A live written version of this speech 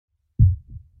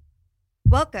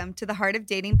Welcome to the Heart of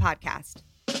Dating podcast.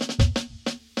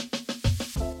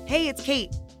 Hey, it's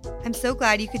Kate. I'm so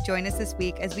glad you could join us this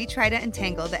week as we try to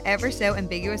untangle the ever so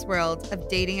ambiguous world of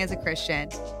dating as a Christian.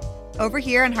 Over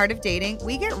here on Heart of Dating,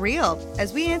 we get real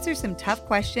as we answer some tough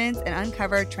questions and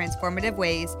uncover transformative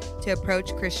ways to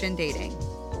approach Christian dating.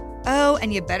 Oh,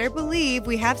 and you better believe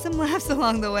we have some laughs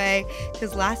along the way,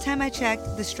 because last time I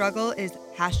checked, the struggle is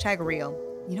 #real.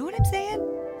 You know what I'm saying?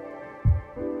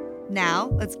 Now,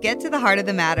 let's get to the heart of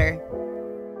the matter.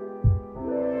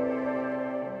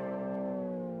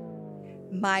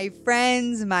 My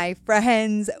friends,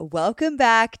 welcome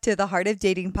back to the Heart of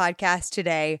Dating podcast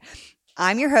today.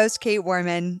 I'm your host, Kate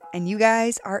Warman, and you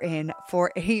guys are in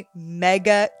for a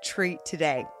mega treat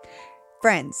today.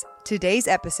 Friends, today's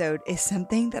episode is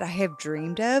something that I have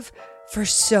dreamed of for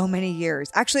so many years.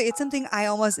 Actually, it's something I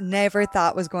almost never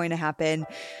thought was going to happen.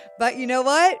 But you know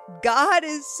what? God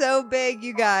is so big,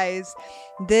 you guys.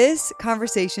 This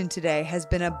conversation today has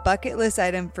been a bucket list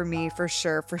item for me for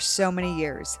sure for so many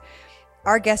years.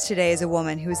 Our guest today is a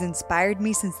woman who has inspired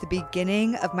me since the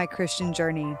beginning of my Christian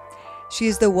journey. She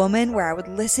is the woman where I would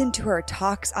listen to her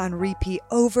talks on repeat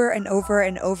over and over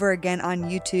and over again on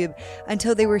YouTube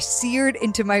until they were seared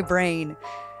into my brain.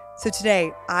 So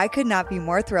today, I could not be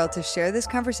more thrilled to share this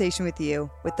conversation with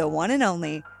you with the one and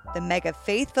only, the mega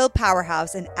faith-filled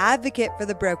powerhouse and advocate for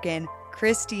the broken,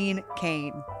 Caine.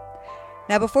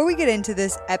 Now, before we get into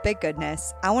this epic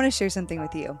goodness, I want to share something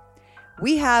with you.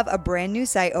 We have a brand new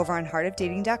site over on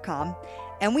heartofdating.com,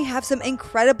 and we have some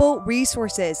incredible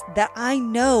resources that I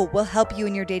know will help you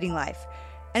in your dating life.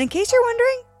 And in case you're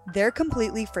wondering, they're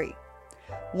completely free.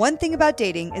 One thing about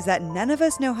dating is that none of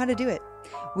us know how to do it.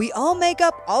 We all make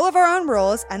up all of our own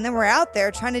rules, and then we're out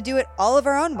there trying to do it all of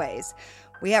our own ways.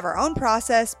 We have our own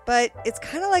process, but it's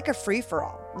kind of like a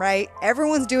free-for-all, right?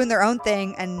 Everyone's doing their own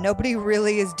thing, and nobody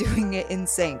really is doing it in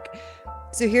sync.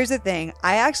 So here's the thing.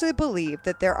 I actually believe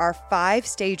that there are 5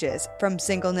 stages from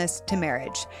singleness to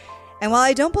marriage. And while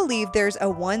I don't believe there's a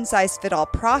one-size-fit-all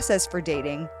process for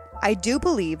dating, I do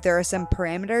believe there are some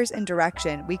parameters and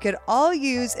direction we could all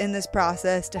use in this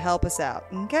process to help us out,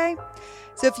 okay?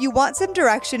 So if you want some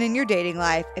direction in your dating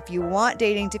life, if you want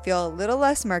dating to feel a little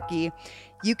less murky,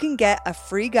 you can get a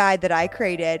free guide that I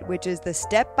created, which is the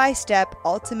step-by-step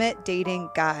ultimate dating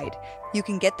guide. You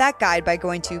can get that guide by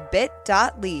going to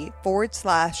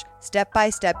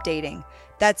bit.ly/step-by-step dating.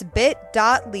 That's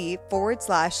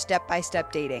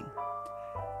bit.ly/step-by-step dating.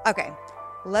 Okay,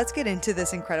 let's get into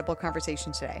this incredible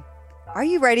conversation today. Are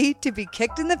you ready to be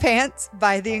kicked in the pants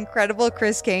by the incredible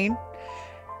Caine?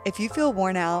 If you feel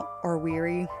worn out or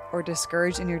weary or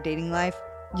discouraged in your dating life,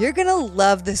 you're going to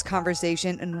love this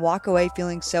conversation and walk away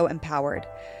feeling so empowered.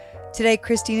 Today,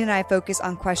 Christine and I focus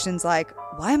on questions like,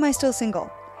 why am I still single?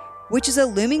 Which is a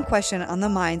looming question on the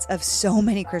minds of so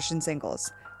many Christian singles.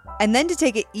 And then to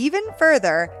take it even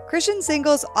further, Christian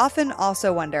singles often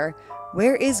also wonder,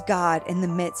 where is God in the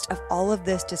midst of all of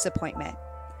this disappointment?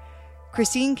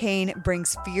 Caine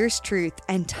brings fierce truth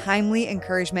and timely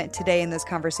encouragement today in this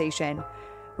conversation.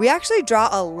 We actually draw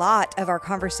a lot of our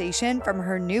conversation from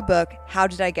her new book, How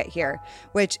Did I Get Here?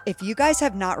 Which, if you guys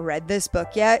have not read this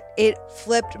book yet, it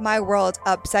flipped my world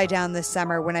upside down this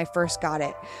summer when I first got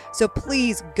it. So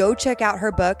please go check out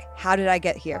her book, How Did I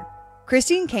Get Here?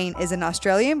 Caine is an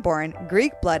Australian-born,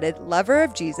 Greek-blooded lover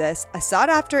of Jesus, a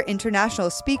sought-after international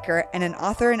speaker, and an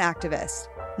author and activist.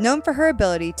 Known for her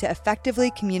ability to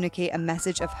effectively communicate a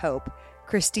message of hope,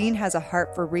 Christine has a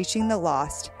heart for reaching the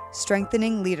lost,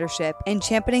 strengthening leadership, and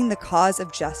championing the cause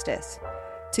of justice.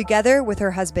 Together with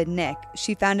her husband, Nick,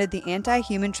 she founded the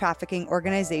anti-human trafficking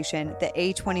organization, the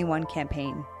A21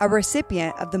 Campaign, a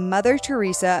recipient of the Mother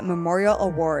Teresa Memorial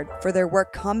Award for their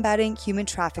work combating human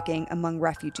trafficking among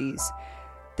refugees.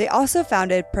 They also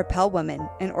founded Propel Women,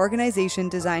 an organization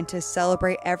designed to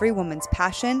celebrate every woman's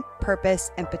passion,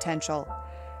 purpose, and potential.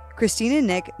 Christine and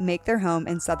Nick make their home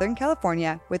in Southern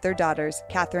California with their daughters,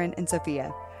 Catherine and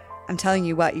Sophia. I'm telling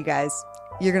you what, you guys,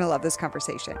 you're going to love this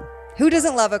conversation. Who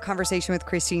doesn't love a conversation with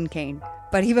Caine?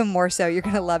 But even more so, you're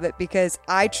going to love it because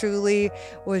I truly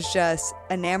was just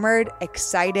enamored,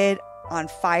 excited, on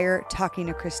fire talking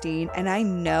to Christine. And I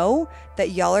know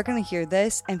that y'all are going to hear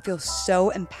this and feel so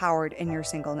empowered in your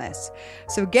singleness.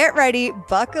 So get ready,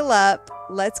 buckle up.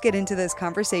 Let's get into this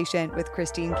conversation with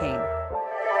Caine.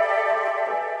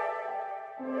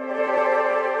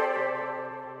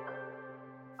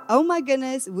 Oh my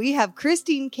goodness, we have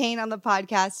Caine on the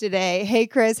podcast today. Hey,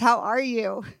 Chris, how are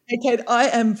you? Hey, Kate, I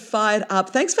am fired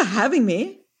up. Thanks for having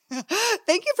me.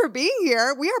 Thank you for being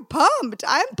here. We are pumped.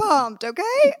 I'm pumped.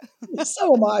 Okay.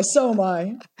 So am I. So am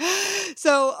I.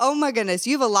 So, oh my goodness,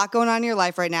 you have a lot going on in your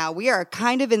life right now. We are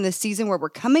kind of in the season where we're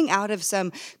coming out of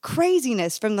some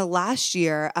craziness from the last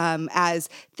year as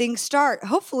things start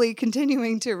hopefully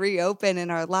continuing to reopen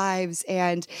in our lives.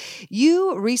 And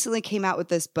you recently came out with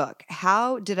this book,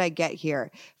 How Did I Get Here?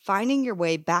 Finding Your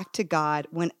Way Back to God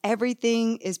When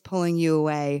Everything is Pulling You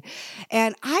Away.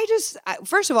 And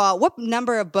first of all, what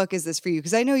number of book is this for you?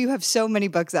 Because I know you have so many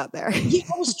books out there. Yeah,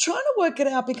 I was trying to work it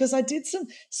out because I did some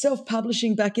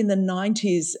self-publishing back in the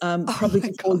 90s, Oh probably my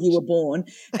before you gosh. were born.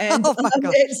 And Oh my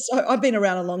gosh. so I've been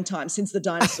around a long time, since the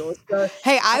dinosaurs. So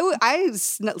Hey, I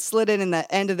slid in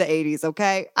the end of the 80s,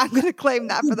 okay? I'm going to claim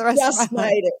that for you the rest of my just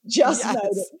life. made it. Just made it.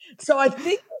 Yes. So I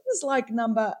think it was like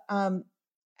number 8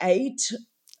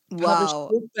 published Wow.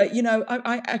 book, but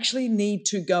I actually need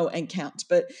to go and count.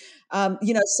 But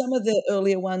some of the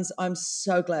earlier ones, I'm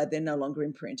so glad they're no longer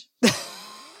in print.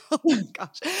 Oh my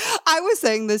gosh. I was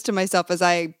saying this to myself as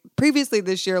I previously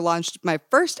this year launched my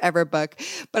first ever book,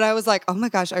 but I was like, oh my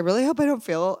gosh, I really hope I don't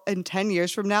feel in 10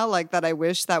 years from now like that I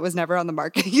wish that was never on the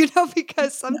market, because You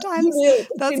sometimes will. It's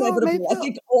that's how it may inevitable. I feel.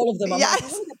 think all of them. I'm like, I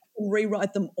Yes. wonder if I can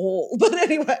rewrite them all. But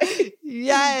anyway.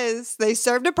 Yes, they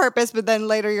served a purpose, but then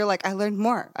later you're like, I learned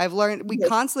more. We Yes,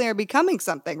 constantly are becoming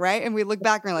something, right? And we look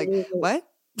back and we're like, absolutely. what?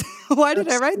 Why did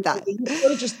I write that? Absolutely. You've got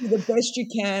to just do the best you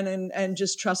can and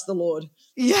just trust the Lord.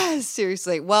 Yes,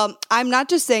 seriously. Well, I'm not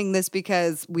just saying this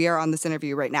because we are on this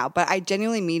interview right now, but I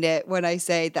genuinely mean it when I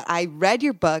say that I read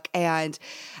your book and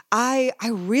I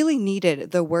really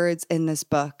needed the words in this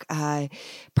book.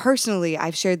 Personally,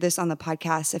 I've shared this on the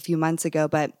podcast a few months ago,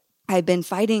 but I've been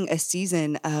fighting a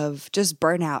season of just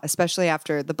burnout, especially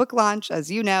after the book launch.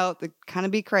 As you know, they kind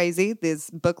of be crazy, these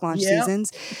book launch Yeah.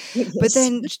 seasons. But Yes.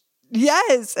 then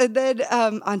yes, and then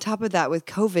on top of that, with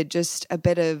COVID, just a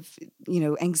bit of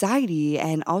anxiety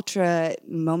and ultra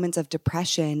moments of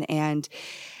depression, and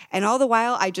all the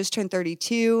while, I just turned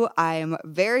 32. I'm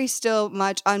very still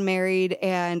much unmarried,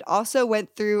 and also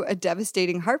went through a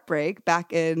devastating heartbreak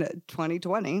back in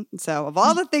 2020. So, of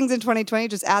all the things in 2020,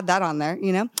 just add that on there.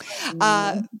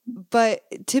 Uh, but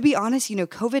to be honest,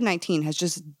 COVID-19 has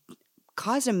just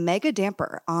caused a mega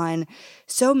damper on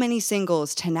so many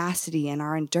singles' tenacity and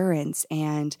our endurance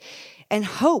and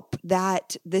hope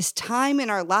that this time in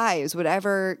our lives would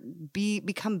ever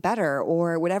become better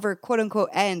or would ever quote unquote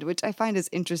end, which I find is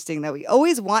interesting that we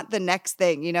always want the next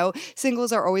thing.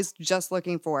 Singles are always just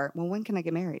looking for, well, when can I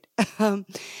get married?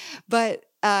 But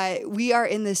we are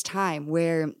in this time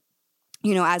where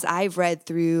as I've read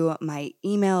through my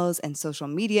emails and social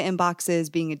media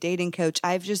inboxes, being a dating coach,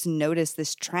 I've just noticed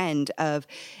this trend of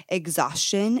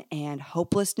exhaustion and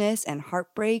hopelessness and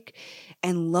heartbreak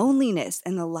and loneliness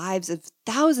in the lives of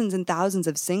thousands and thousands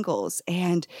of singles.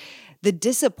 And the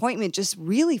disappointment just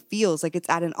really feels like it's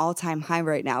at an all-time high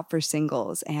right now for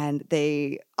singles. And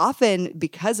they often,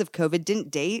 because of COVID, didn't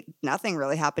date. Nothing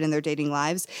really happened in their dating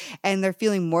lives. And they're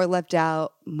feeling more left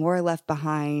out, more left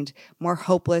behind, more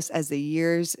hopeless as the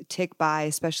years tick by,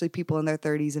 especially people in their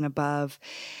 30s and above.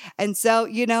 And so,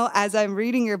 as I'm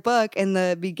reading your book, in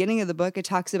the beginning of the book, it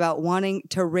talks about wanting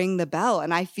to ring the bell.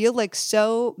 And I feel like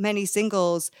so many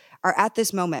singles are at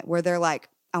this moment where they're like,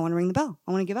 I want to ring the bell.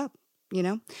 I want to give up.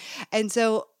 And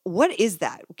so what is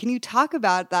that? Can you talk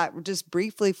about that just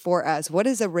briefly for us? What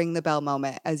is a ring the bell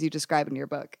moment as you describe in your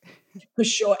book? For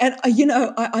sure. And,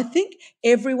 I think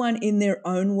everyone in their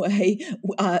own way,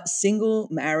 single,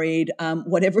 married,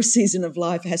 whatever season of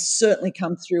life, has certainly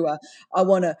come through I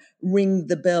want to ring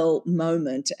the bell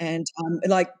moment. And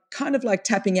kind of like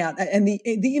tapping out. And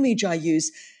the image I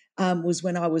use was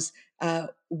when I was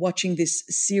watching this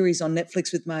series on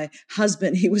Netflix with my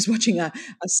husband. He was watching a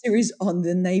series on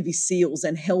the Navy SEALs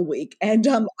and Hell Week. And,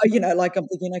 I'm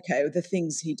thinking, okay, the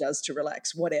things he does to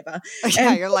relax, whatever. Yeah,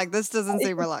 And you're like, this doesn't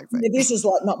seem relaxing. yeah, this is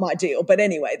like not my deal, but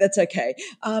anyway, that's okay.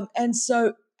 And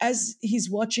so as he's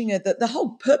watching it, the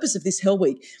whole purpose of this Hell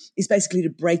Week is basically to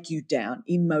break you down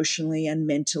emotionally and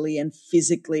mentally and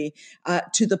physically,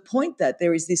 to the point that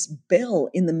there is this bell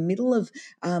in the middle of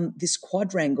this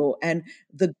quadrangle, and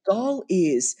the goal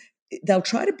is they'll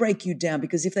try to break you down,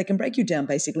 because if they can break you down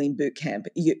basically in boot camp,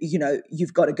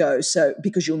 you've got to go. So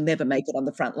because you'll never make it on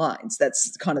the front lines.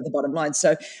 That's kind of the bottom line.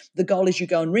 So the goal is you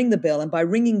go and ring the bell, and by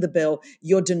ringing the bell,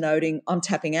 you're denoting I'm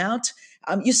tapping out.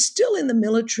 You're still in the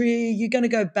military. You're going to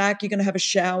go back. You're going to have a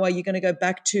shower. You're going to go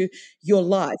back to your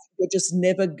life. You're just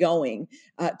never going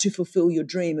to fulfill your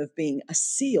dream of being a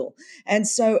SEAL. And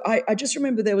so I just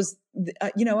remember there was,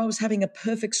 I was having a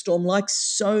perfect storm, like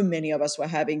so many of us were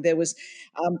having. There was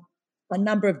a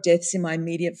number of deaths in my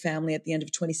immediate family at the end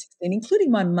of 2016,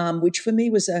 including my mum, which for me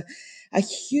was a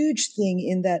huge thing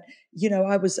in that,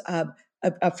 I was, I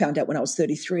found out when I was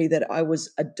 33 that I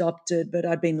was adopted, but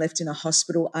I'd been left in a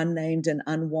hospital unnamed and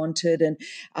unwanted.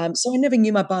 And so I never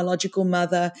knew my biological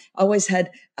mother. I always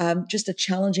had just a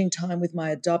challenging time with my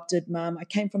adopted mum. I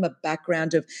came from a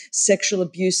background of sexual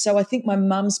abuse. So I think my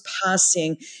mum's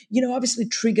passing, obviously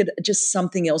triggered just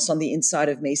something else on the inside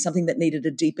of me, something that needed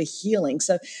a deeper healing.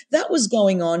 So that was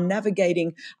going on,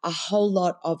 navigating a whole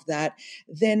lot of that.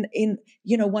 Then in,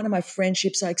 one of my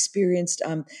friendships, I experienced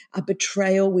a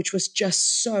betrayal, which was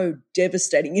just so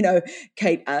devastating.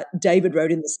 Kate, David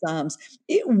wrote in the Psalms,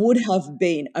 it would have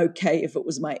been okay if it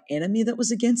was my enemy that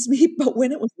was against me, but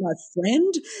when it was my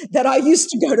friend that I used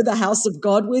to go to the house of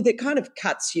God with, it kind of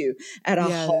cuts you at a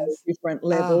whole Yes. different Oh,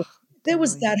 level. There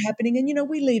was totally. that happening. And,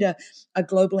 we lead a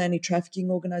global anti-trafficking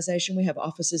organization. We have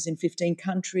offices in 15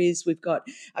 countries. We've got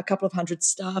a couple of hundred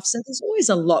staff. So there's always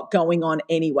a lot going on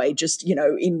anyway, just,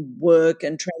 in work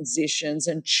and transitions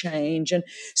and change. And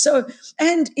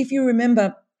if you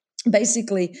remember,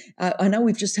 basically, I know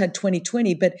we've just had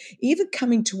 2020, but even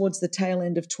coming towards the tail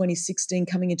end of 2016,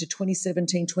 coming into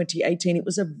 2017, 2018, it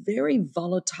was a very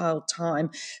volatile time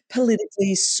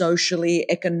politically, socially,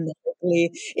 economically.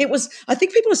 I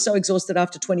think people are so exhausted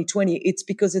after 2020. It's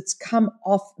because it's come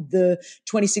off the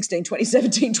 2016,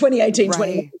 2017, 2018,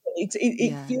 2019. Right.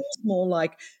 It Yeah. feels more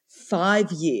like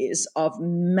 5 years of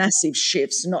massive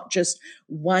shifts, not just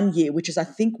 1 year, which is, I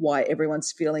think, why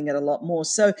everyone's feeling it a lot more.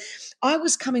 So I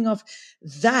was coming off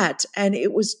that, and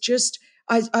it was just,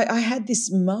 I had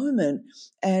this moment,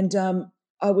 and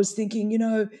I was thinking,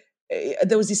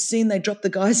 there was this scene, they dropped the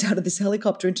guys out of this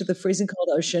helicopter into the freezing cold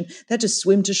ocean. They had to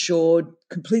swim to shore,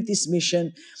 complete this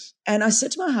mission. And I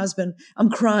said to my husband, I'm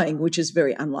crying, which is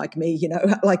very unlike me,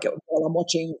 like while I'm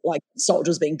watching like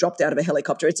soldiers being dropped out of a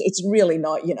helicopter. It's really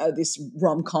not, this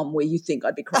rom-com where you think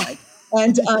I'd be crying.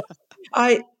 And Yeah.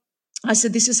 I I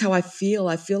said, this is how I feel.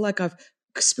 I feel like I've,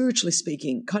 spiritually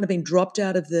speaking, kind of been dropped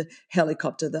out of the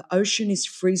helicopter. The ocean is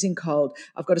freezing cold.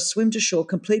 I've got to swim to shore,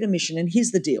 complete a mission. And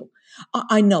here's the deal.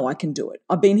 I know I can do it.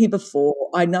 I've been here before.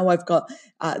 I know I've got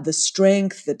the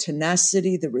strength, the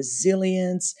tenacity, the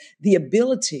resilience, the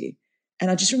ability.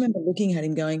 And I just remember looking at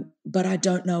him going, but I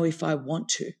don't know if I want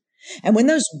to. And when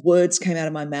those words came out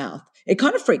of my mouth, it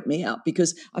kind of freaked me out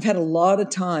because I've had a lot of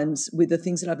times with the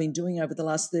things that I've been doing over the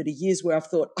last 30 years where I've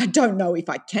thought, I don't know if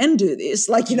I can do this.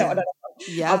 Like, I don't Yeah. know.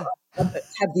 Yeah. I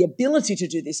have the ability to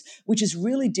do this, which is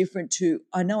really different to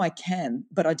I know I can,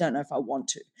 but I don't know if I want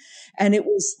to. And it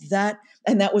was that,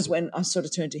 and that was when I sort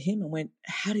of turned to him and went,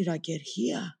 how did I get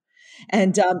here?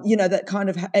 And, that kind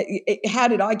of, how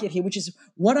did I get here? Which is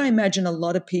what I imagine a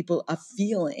lot of people are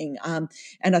feeling. And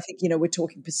I think, we're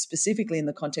talking specifically in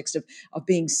the context of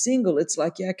being single. It's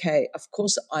like, yeah, okay, of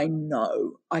course I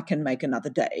know I can make another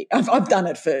day. I've done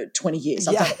it for 20 years.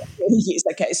 I've Yeah. done it for 30 years.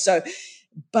 Okay. So,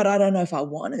 but I don't know if I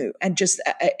want to. And just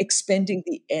expending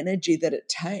the energy that it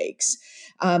takes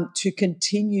to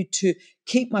continue to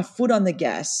keep my foot on the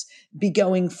gas, be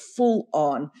going full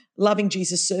on, loving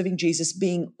Jesus, serving Jesus,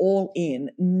 being all in,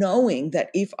 knowing that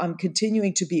if I'm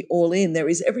continuing to be all in, there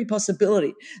is every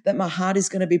possibility that my heart is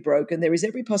going to be broken. There is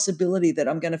every possibility that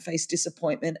I'm going to face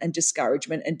disappointment and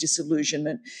discouragement and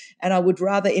disillusionment. And I would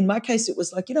rather, in my case, it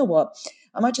was like, you know what?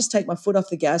 I might just take my foot off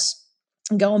the gas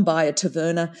and go and buy a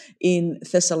taverna in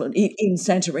in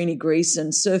Santorini, Greece,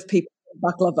 and serve people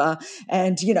baklava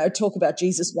and talk about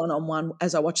Jesus one-on-one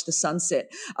as I watch the sunset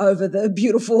over the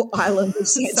beautiful island of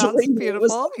Sounds Santorini. It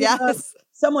was beautiful. like, Yes.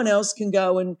 someone else can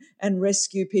go and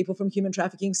rescue people from human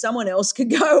trafficking. Someone else can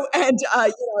go and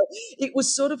it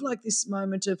was sort of like this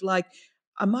moment of like,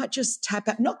 I might just tap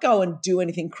out, not go and do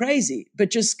anything crazy,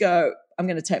 but just go, I'm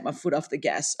going to take my foot off the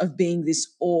gas of being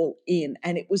this all in.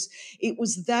 And it was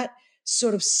that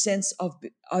sort of sense of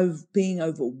being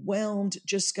overwhelmed,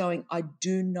 just going, I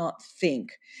do not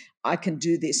think I can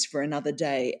do this for another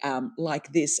day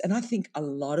like this. And I think a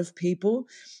lot of people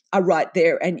are right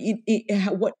there. And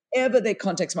whatever their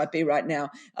context might be right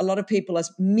now, a lot of people are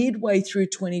midway through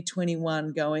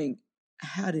 2021 going,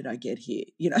 how did I get here?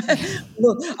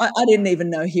 Look, I didn't even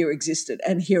know here existed.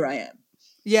 And here I am.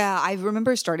 Yeah, I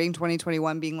remember starting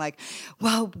 2021 being like,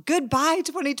 well, goodbye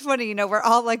 2020. We're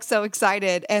all like so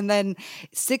excited. And then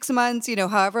 6 months,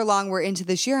 however long we're into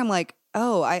this year, I'm like,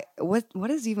 oh,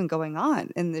 what is even going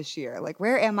on in this year? Like,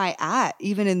 where am I at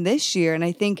even in this year? And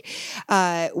I think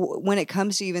when it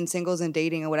comes to even singles and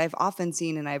dating, and what I've often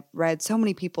seen, and I've read so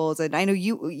many people's, and I know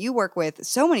you work with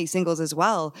so many singles as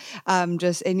well,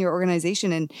 just in your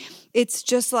organization, and it's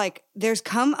just like there's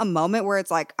come a moment where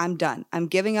it's like I'm done. I'm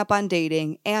giving up on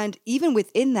dating, and even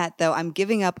within that, though, I'm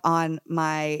giving up on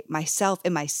myself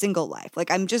in my single life.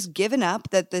 Like I'm just giving up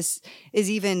that this is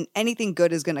even anything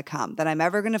good is going to come, that I'm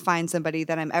ever going to find somebody,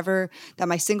 that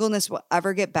my singleness will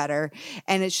ever get better.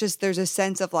 And it's just, there's a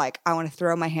sense of like, I want to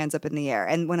throw my hands up in the air.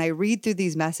 And when I read through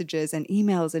these messages and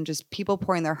emails and just people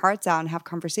pouring their hearts out and have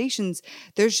conversations,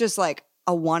 there's just like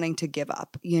a wanting to give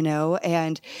up,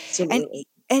 and Absolutely.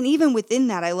 and even within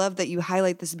that, I love that you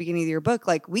highlight this at the beginning of your book.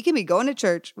 Like we can be going to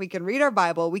church, we can read our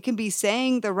Bible, we can be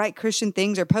saying the right Christian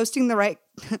things or posting the right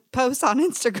posts on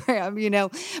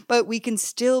Instagram, but we can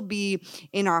still be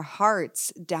in our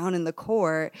hearts down in the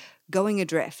core going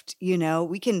adrift.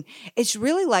 It's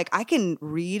really like I can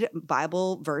read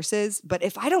Bible verses, but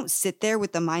if I don't sit there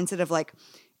with the mindset of like,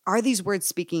 are these words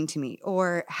speaking to me?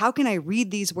 Or how can I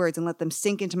read these words and let them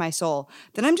sink into my soul?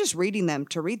 Then I'm just reading them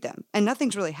to read them and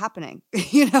nothing's really happening.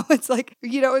 It's like,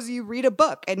 as you read a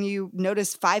book and you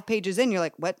notice 5 pages in, you're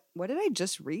like, what did I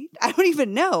just read? I don't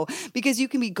even know, because you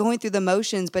can be going through the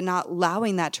motions, but not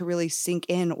allowing that to really sink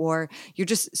in, or you're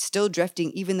just still drifting,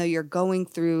 even though you're going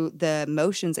through the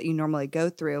motions that you normally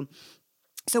go through.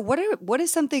 So what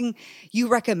is something you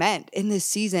recommend in this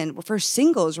season for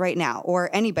singles right now, or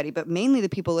anybody, but mainly the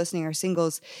people listening are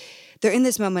singles? They're in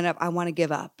this moment of, I want to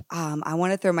give up. I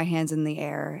want to throw my hands in the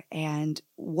air. And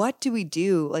what do we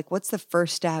do? Like, what's the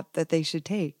first step that they should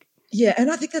take? Yeah,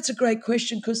 and I think that's a great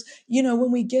question because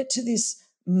when we get to this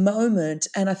moment,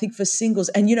 and I think for singles,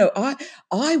 and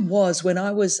I was when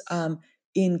I was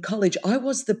in college, I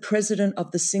was the president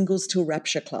of the Singles Till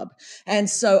Rapture Club, and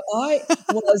so I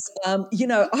was, I Oh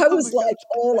my was like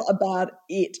gosh. all about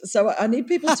it. So I need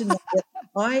people to know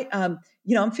that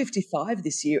I'm 55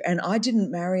 this year, and I didn't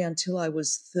marry until I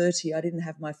was 30. I didn't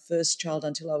have my first child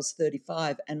until I was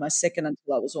 35, and my second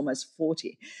until I was almost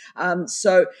 40.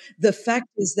 So the fact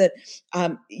is that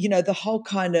the whole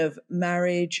kind of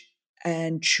marriage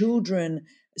and children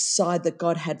side that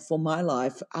God had for my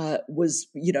life was,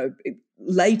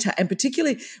 later. And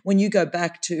particularly when you go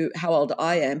back to how old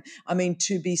I am, I mean,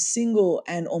 to be single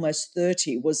and almost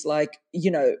 30 was like,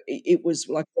 it was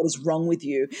like, what is wrong with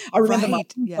you? I remember my,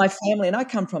 Right. Yeah. my family, and I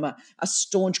come from a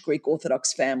staunch Greek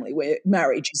Orthodox family where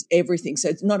marriage is everything. So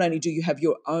it's not only do you have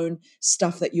your own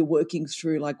stuff that you're working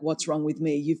through, like what's wrong with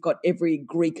me, you've got every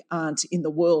Greek aunt in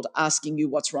the world asking you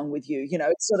what's wrong with you.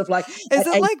 It's sort of like Is at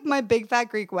it age, like My Big Fat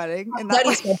Greek Wedding in that that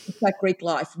way? is my Greek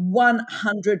life,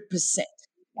 100%.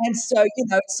 And so,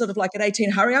 it's sort of like at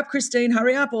 18, hurry up, Christine,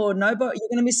 hurry up, or no, but you're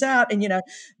going to miss out. And,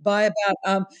 by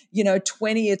about,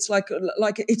 20, it's like,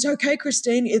 it's okay,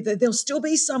 Christine, there'll still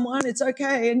be someone, it's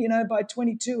okay. And, by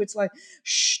 22, it's like,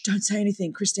 shh, don't say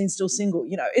anything. Christine's still single.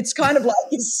 It's kind of like,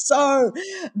 it's so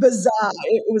bizarre.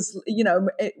 It was,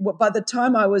 by the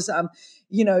time I was,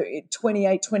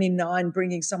 28, 29,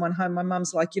 bringing someone home, my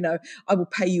mum's like, I will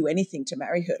pay you anything to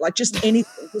marry her, like just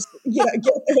anything, just, get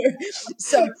her.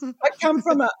 So I come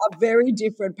from a very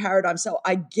different paradigm. So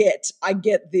I get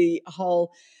the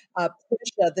whole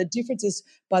pressure. The difference is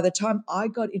by the time I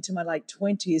got into my late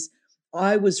 20s,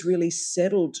 I was really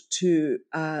settled to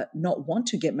not want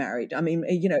to get married. I mean,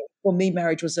 for me,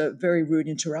 marriage was a very rude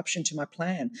interruption to my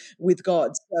plan with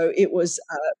God. So it was,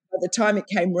 by the time it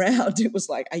came round, it was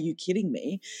like, are you kidding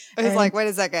me? It's And like, wait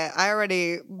a second. I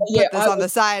already yeah, put this on the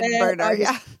side I burner. was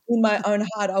Yeah. in my own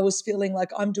heart, I was feeling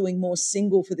like I'm doing more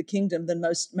single for the kingdom than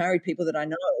most married people that I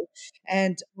know.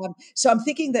 And so I'm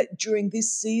thinking that during this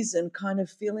season, kind of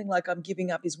feeling like I'm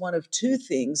giving up is one of two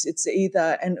things. It's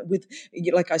either, and with,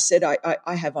 like I said,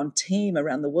 I have on team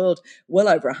around the world well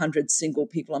over 100 single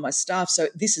people on my staff. So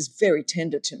this is very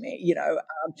tender to me,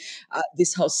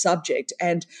 this whole subject.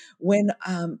 And when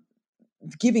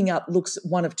giving up looks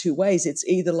one of two ways. It's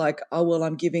either like, oh, well,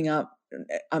 I'm giving up,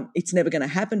 it's never going to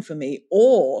happen for me,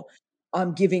 or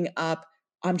I'm giving up,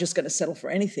 I'm just going to settle for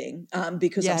anything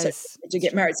because I'm so Yes, desperate to it's get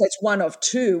true. married. So it's one of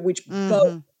two, which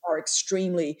both Hmm. are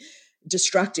extremely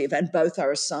destructive, and both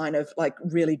are a sign of like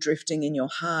really drifting in your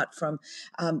heart from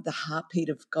the heartbeat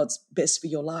of God's best for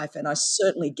your life. And I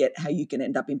certainly get how you can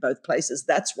end up in both places.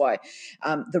 That's why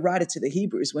the writer to the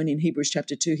Hebrews, when in Hebrews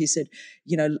chapter 2, he said,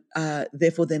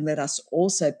 therefore then let us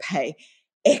also pay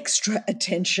extra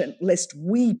attention lest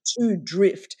we too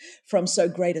drift from so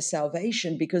great a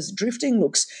salvation, because drifting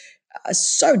looks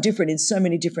so different in so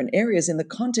many different areas. In the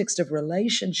context of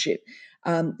relationship,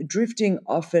 drifting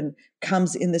often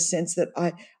comes in the sense that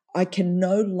I can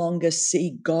no longer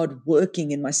see God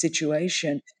working in my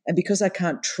situation. And because I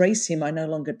can't trace him, I no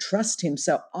longer trust him.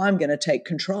 So I'm going to take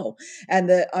control. And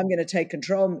the I'm going to take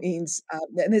control means,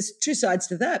 and there's two sides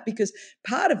to that, because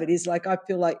part of it is like, I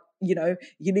feel like, you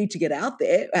need to get out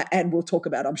there, and we'll talk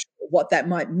about, I'm sure, what that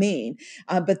might mean.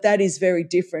 But that is very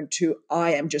different to,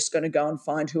 I am just going to go and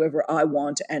find whoever I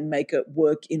want and make it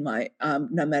work in my,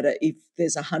 no matter if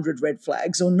there's 100 red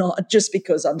flags or not, just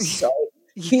because I'm so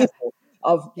Yeah. fearful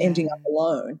of ending Yeah. up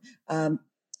alone.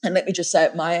 And let me just say,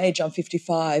 at my age, I'm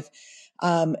 55.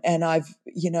 And I've,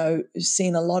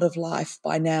 seen a lot of life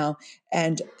by now.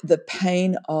 And the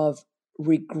pain of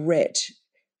regret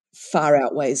far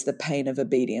outweighs the pain of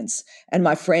obedience. And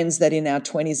my friends that in our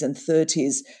 20s and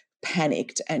 30s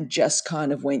panicked and just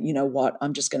kind of went, you know what,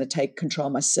 I'm just going to take control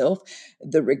myself.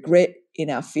 The regret in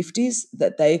our 50s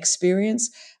that they experience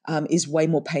is way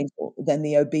more painful than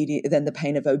the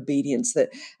pain of obedience that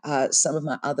some of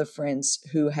my other friends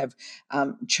who have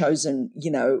chosen,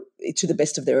 to the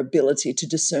best of their ability to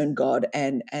discern God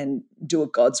and do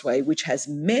it God's way, which has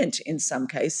meant in some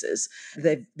cases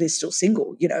they're still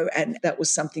single, and that was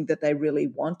something that they really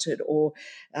wanted, or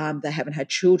they haven't had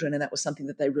children and that was something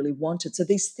that they really wanted. So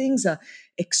these things are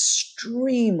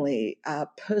extremely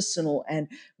personal and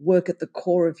work at the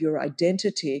core of your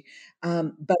identity.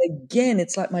 But again,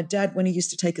 it's like my dad, when he used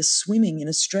to take us swimming in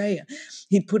Australia,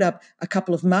 he'd put up a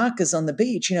couple of markers on the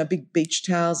beach, big beach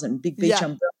towels and big beach Yeah.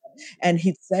 umbrellas. And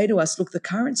he'd say to us, look, the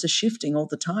currents are shifting all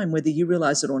the time, whether you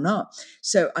realize it or not.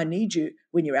 So I need you,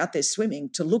 when you're out there swimming,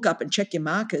 to look up and check your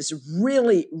markers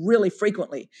really, really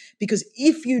frequently. Because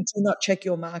if you do not check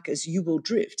your markers, you will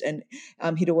drift. And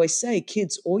he'd always say,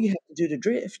 kids, all you have to do to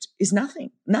drift is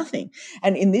nothing, nothing.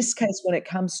 And in this case, when it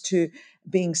comes to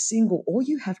being single, all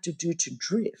you have to do to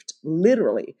drift,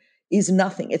 literally, is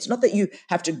nothing. It's not that you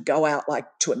have to go out like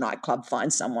to a nightclub,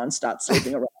 find someone, start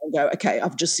sleeping around and go, okay,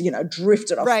 I've just,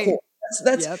 drifted off Right. course.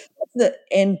 That's Yep. the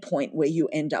end point where you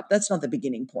end up. That's not the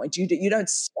beginning point. You don't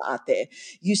start there.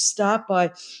 You start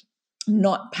by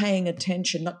not paying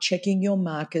attention, not checking your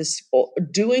markers, or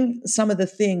doing some of the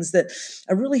things that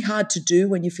are really hard to do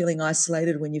when you're feeling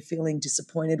isolated, when you're feeling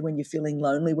disappointed, when you're feeling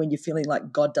lonely, when you're feeling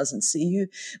like God doesn't see you,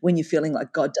 when you're feeling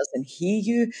like God doesn't hear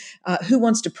you. Who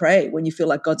wants to pray when you feel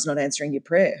like God's not answering your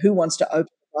prayer? Who wants to open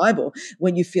the Bible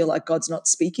when you feel like God's not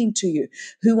speaking to you?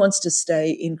 Who wants to stay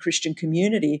in Christian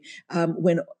community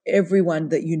when everyone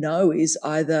that you know is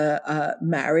either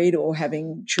married or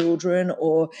having children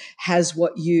or has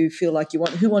what you feel like you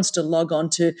want? Who wants to log on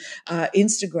to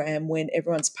Instagram when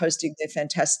everyone's posting their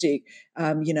fantastic,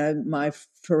 my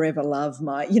forever love,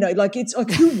 like, it's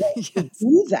like, who wants to Yes.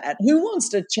 do that? Who wants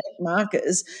to check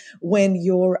markers when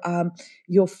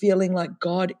you're feeling like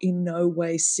God in no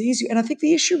way sees you? And I think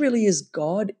the issue really is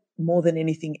God more than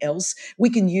anything else. We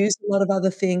can use a lot of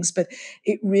other things, but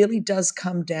it really does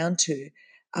come down to,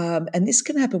 and this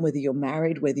can happen whether you're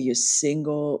married, whether you're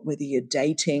single, whether you're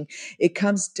dating. It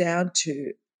comes down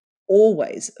to,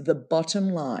 always, the bottom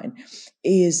line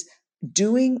is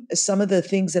doing some of the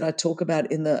things that I talk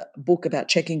about in the book about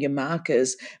checking your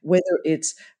markers, whether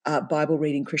it's Bible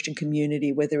reading, Christian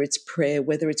community, whether it's prayer,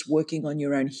 whether it's working on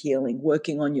your own healing,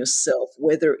 working on yourself,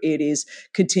 whether it is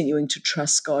continuing to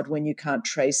trust God when you can't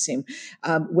trace him,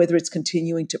 whether it's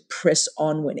continuing to press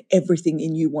on when everything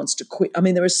in you wants to quit. I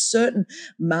mean, there are certain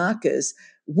markers.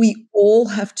 We all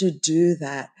have to do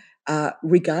that,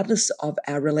 regardless of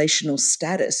our relational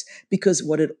status, because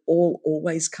what it all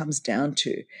always comes down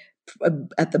to,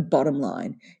 at the bottom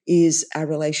line, is our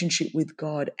relationship with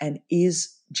God, and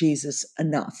is Jesus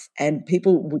enough? And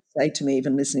people would say to me,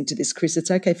 even listening to this, Chris,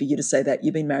 it's okay for you to say that.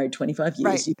 You've been married 25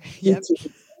 Right. years. You've Yep. kids.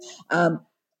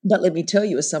 But let me tell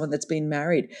you, as someone that's been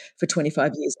married for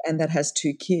 25 years and that has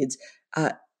two kids,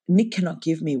 Nick cannot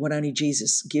give me what only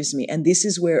Jesus gives me. And this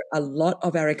is where a lot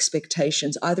of our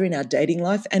expectations, either in our dating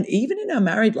life and even in our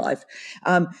married life,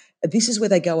 this is where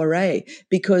they go array,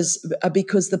 because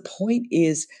the point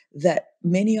is that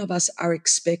many of us are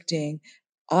expecting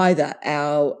either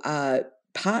our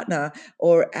partner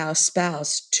or our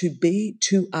spouse to be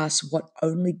to us what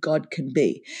only God can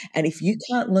be. And if you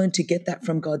can't learn to get that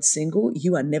from God single,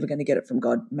 you are never going to get it from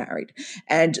God married.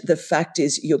 And the fact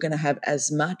is, you're going to have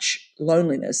as much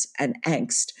loneliness and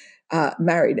angst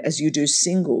married as you do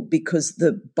single, because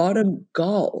the bottom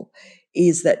goal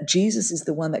is that Jesus is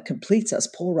the one that completes us.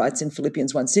 Paul writes in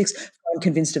Philippians 1:6, I'm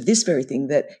convinced of this very thing,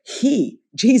 that he,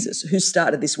 Jesus, who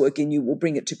started this work in you, will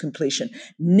bring it to completion.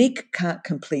 Nick can't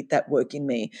complete that work in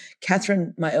me.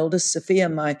 Catherine, my eldest, Sophia,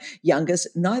 my youngest,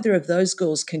 neither of those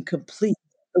girls can complete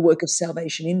the work of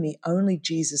salvation in me. Only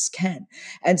Jesus can.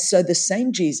 And so the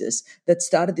same Jesus that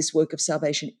started this work of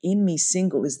salvation in me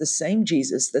single is the same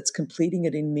Jesus that's completing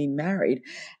it in me married.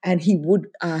 And he would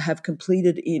have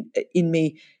completed in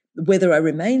me whether I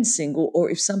remain single or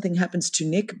if something happens to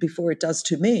Nick before it does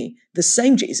to me. The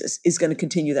same Jesus is going to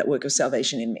continue that work of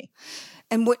salvation in me.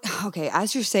 And okay,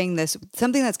 as you're saying this,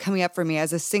 something that's coming up for me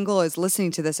as a single is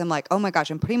listening to this. I'm like, oh my gosh,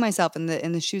 I'm putting myself in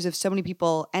the shoes of so many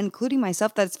people, including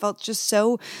myself, that's felt just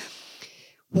so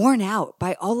worn out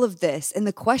by all of this. And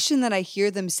the question that I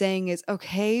hear them saying is,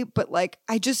 okay, but like,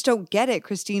 I just don't get it,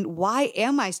 Christine. Why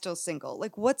am I still single?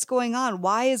 Like, what's going on?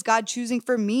 Why is God choosing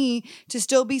for me to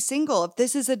still be single? If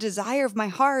this is a desire of my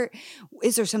heart,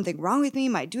 is there something wrong with me?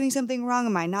 Am I doing something wrong?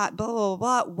 Am I not? Blah, blah,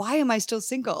 blah, blah. Why am I still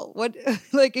single? What,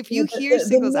 like, if you hear The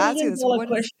singles asking million this, dollar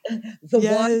what is, question, the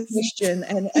why yes, question,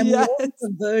 and we yes, all have a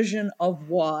version of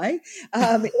why,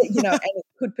 and it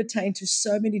could pertain to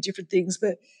so many different things,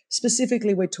 but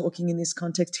specifically we're talking in this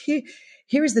context here.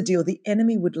 Here is the deal: the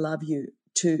enemy would love you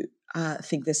to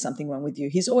think there's something wrong with you.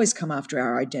 He's always come after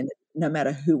our identity, no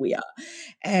matter who we are,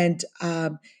 and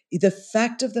the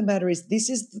fact of the matter is, this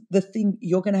is the thing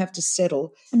you're going to have to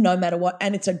settle no matter what.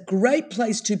 And it's a great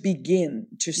place to begin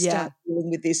to yeah, start dealing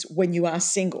with this when you are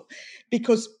single,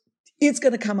 because it's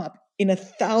going to come up in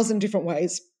 1,000 different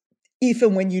ways if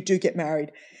and when you do get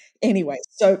married. Anyway,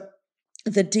 so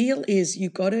the deal is you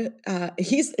got to,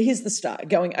 here's the start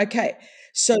going, okay,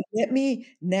 so let me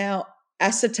now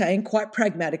ascertain quite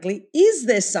pragmatically, is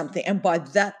there something? And by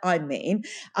that, I mean,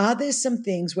 are there some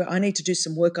things where I need to do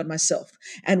some work on myself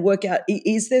and work out,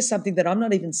 is there something that I'm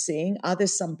not even seeing? Are there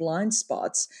some blind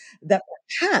spots that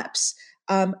perhaps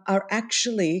are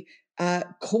actually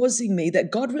causing me that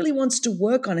God really wants to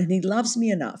work on, and he loves me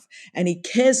enough and he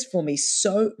cares for me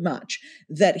so much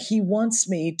that he wants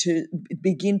me to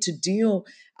begin to deal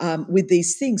with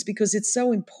these things, because it's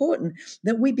so important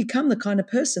that we become the kind of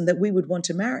person that we would want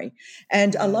to marry.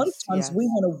 And a lot of yes, times we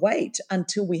yes, want to wait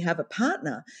until we have a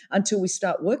partner, until we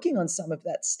start working on some of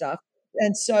that stuff.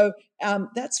 And so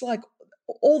that's like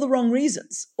all the wrong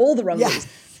reasons, all the wrong reasons.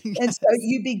 yes, And so yes,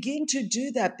 you begin to do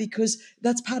that because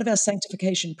that's part of our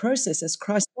sanctification process. As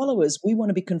Christ followers, we want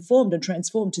to be conformed and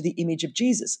transformed to the image of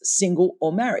Jesus, single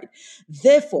or married.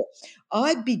 Therefore,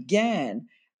 I began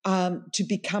to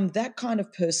become that kind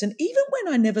of person, even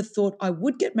when I never thought I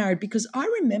would get married, because I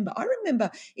remember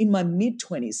in my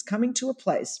mid-20s coming to a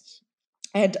place,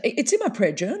 and it's in my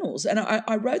prayer journals, and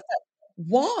I wrote that.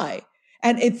 Why?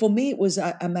 And for me, it was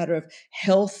a matter of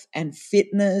health and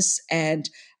fitness, and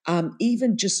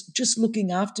even just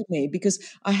looking after me, because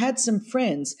I had some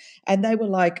friends and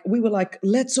we were like,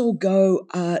 let's all go,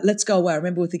 let's go away. I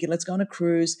remember we were thinking, let's go on a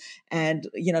cruise and,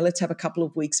 let's have a couple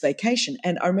of weeks vacation.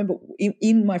 And I remember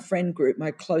in my friend group, my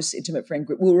close, intimate friend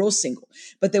group, we were all single,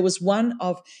 but there was one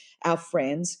of our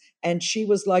friends, and she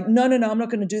was like, no, I'm not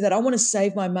going to do that. I want to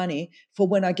save my money for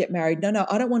when I get married. No,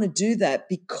 I don't want to do that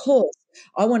because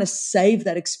I want to save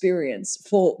that experience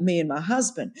for me and my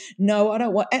husband. No, I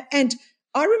don't want. And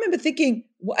I remember thinking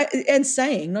and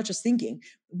saying, not just thinking,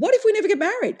 what if we never get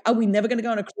married? Are we never going to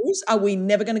go on a cruise? Are we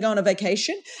never going to go on a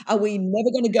vacation? Are we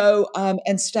never going to go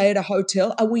and stay at a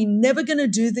hotel? Are we never going to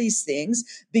do these things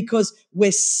because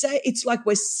it's like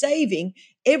we're saving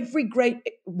every great,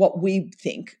 what we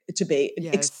think to be,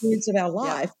 yes, experience of our yep,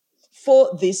 life for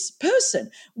this person.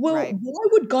 Well, right. why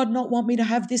would God not want me to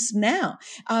have this now?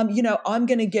 I'm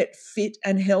going to get fit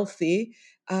and healthy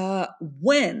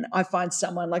when I find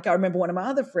someone. Like, I remember one of my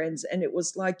other friends, and it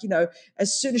was like,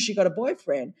 as soon as she got a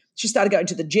boyfriend, she started going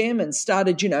to the gym and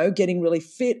started, getting really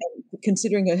fit and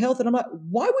considering her health. And I'm like,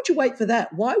 why would you wait for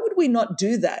that? Why would we not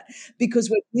do that?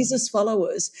 Because we're Jesus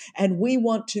followers and we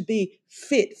want to be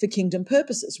fit for kingdom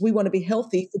purposes. We want to be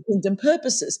healthy for kingdom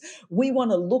purposes. We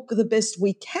want to look the best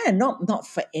we can, not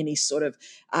for any sort of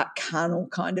carnal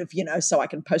kind of, so I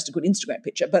can post a good Instagram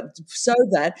picture, but so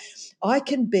that I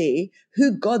can be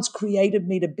who God's created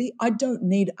me to be. I don't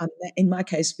need in my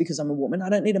case, because I'm a woman, I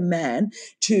don't need a man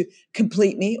to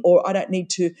complete me, or I don't need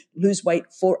to lose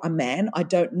weight for a man. I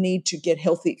don't need to get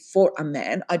healthy for a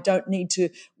man. I don't need to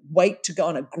wait to go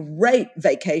on a great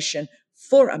vacation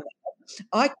for a man.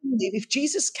 I can live, if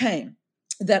Jesus came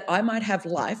that I might have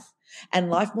life and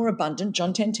life more abundant,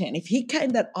 John 10:10. If he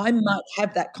came that I might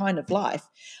have that kind of life,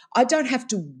 I don't have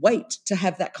to wait to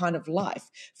have that kind of life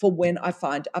for when I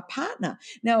find a partner.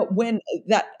 Now, when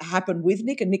that happened with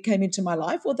Nick and Nick came into my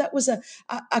life, well, that was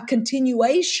a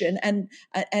continuation and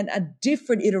a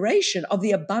different iteration of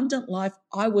the abundant life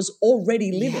I was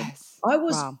already living. Yes. I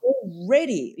was Wow.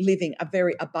 already living a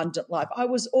very abundant life. I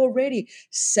was already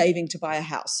saving to buy a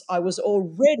house. I was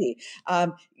already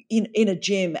in a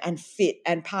gym and fit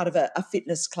and part of a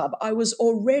fitness club. I was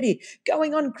already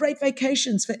going on great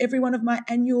vacations for every one of my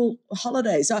annual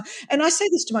holidays. And I say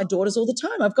this to my daughters all the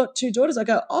time. I've got 2 daughters. I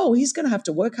go, oh, he's going to have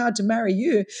to work hard to marry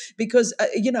you because,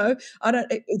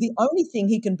 the only thing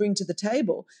he can bring to the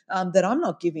table that I'm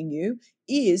not giving you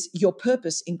is your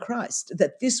purpose in Christ.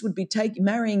 That this would be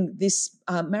marrying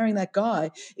that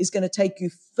guy is going to take you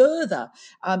further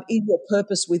in your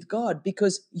purpose with God,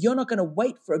 because you're not going to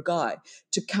wait for a guy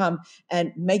to come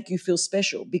and make you feel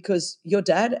special, because your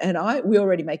dad and we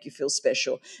already make you feel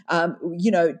special.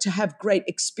 To have great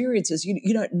experiences,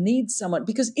 you don't need someone,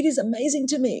 because it is amazing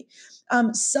to me.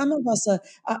 Some of us are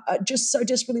just so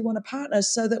desperately want a partner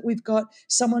so that we've got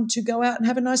someone to go out and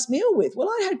have a nice meal with. Well,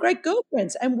 I had great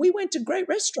girlfriends and we went to great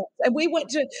restaurants and we went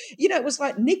to, it was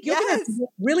like, Nick, you're going to have to work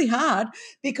really hard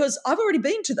because I've already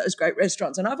been to those great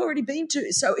restaurants and I've already been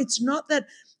to. So it's not that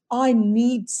I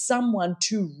need someone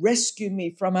to rescue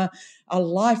me from a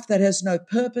life that has no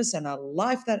purpose, and a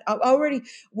life that I already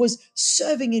was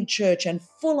serving in church and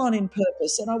full on in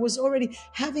purpose. And I was already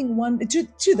having one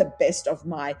to the best of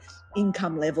my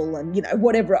income level and,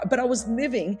 whatever. But I was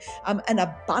living an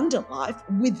abundant life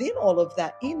within all of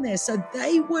that in there. So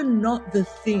they were not the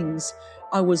things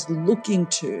I was looking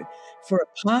to for a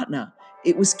partner.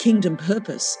 It was kingdom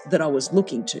purpose that I was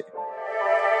looking to.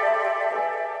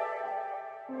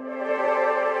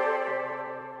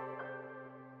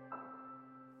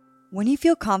 When you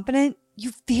feel confident,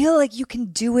 you feel like you can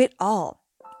do it all.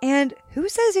 And who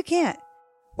says you can't?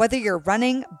 Whether you're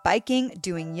running, biking,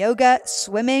 doing yoga,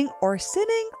 swimming, or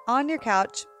sitting on your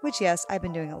couch, which yes, I've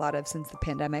been doing a lot of since the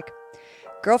pandemic,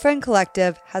 Girlfriend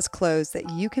Collective has clothes that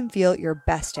you can feel your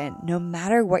best in, no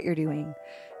matter what you're doing.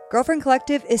 Girlfriend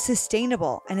Collective is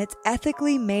sustainable and it's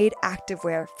ethically made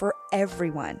activewear for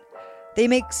everyone. They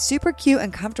make super cute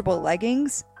and comfortable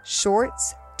leggings,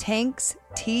 shorts, tanks,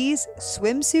 tees,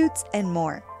 swimsuits, and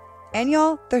more. And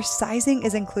y'all, their sizing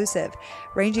is inclusive,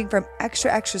 ranging from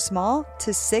extra, extra small to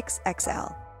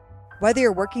 6XL. Whether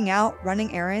you're working out,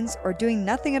 running errands, or doing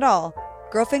nothing at all,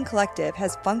 Girlfriend Collective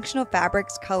has functional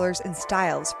fabrics, colors, and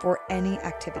styles for any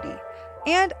activity.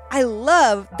 And I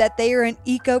love that they are an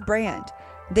eco brand.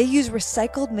 They use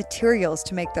recycled materials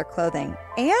to make their clothing,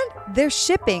 and their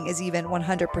shipping is even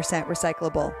 100%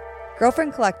 recyclable.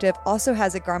 Girlfriend Collective also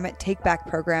has a garment take-back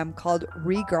program called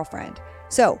Re-Girlfriend.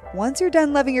 So once you're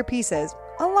done loving your pieces,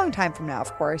 a long time from now,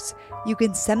 of course, you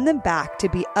can send them back to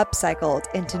be upcycled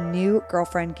into new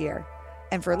girlfriend gear.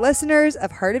 And for listeners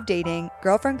of Heart of Dating,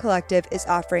 Girlfriend Collective is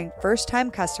offering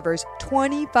first-time customers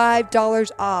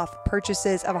 $25 off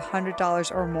purchases of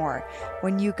 $100 or more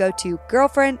when you go to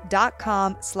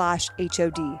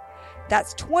girlfriend.com/HOD.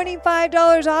 That's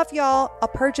 $25 off, y'all, a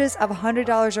purchase of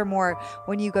 $100 or more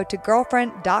when you go to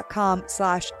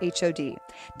girlfriend.com/HOD.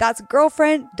 That's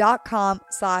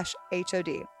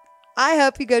girlfriend.com/HOD. I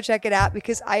hope you go check it out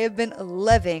because I have been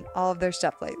loving all of their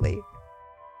stuff lately.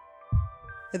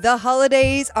 The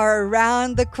holidays are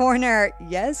around the corner.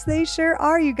 Yes, they sure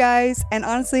are, you guys. And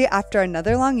honestly, after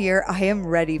another long year, I am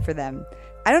ready for them.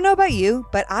 I don't know about you,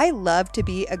 but I love to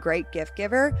be a great gift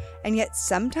giver, and yet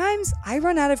sometimes I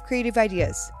run out of creative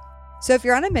ideas. So if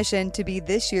you're on a mission to be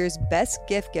this year's best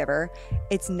gift giver,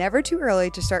 it's never too early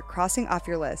to start crossing off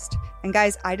your list. And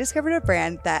guys, I discovered a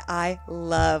brand that I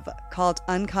love called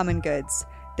Uncommon Goods.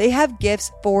 They have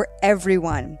gifts for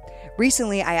everyone.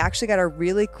 Recently, I actually got a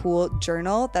really cool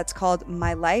journal that's called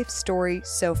My Life Story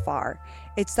So Far.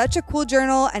 It's such a cool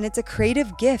journal, and it's a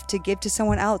creative gift to give to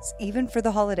someone else, even for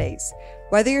the holidays.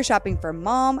 Whether you're shopping for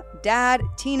mom, dad,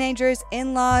 teenagers,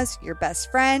 in-laws, your best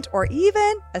friend, or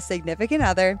even a significant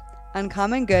other,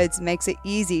 Uncommon Goods makes it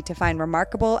easy to find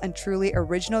remarkable and truly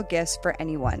original gifts for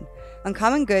anyone.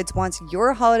 Uncommon Goods wants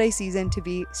your holiday season to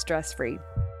be stress-free.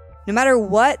 No matter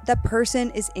what the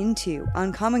person is into,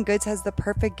 Uncommon Goods has the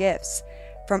perfect gifts.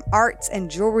 From arts and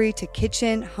jewelry to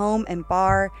kitchen, home, and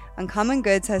bar, Uncommon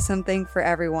Goods has something for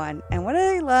everyone. And what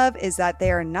I love is that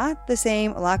they are not the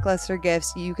same lackluster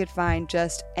gifts you could find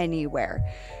just anywhere.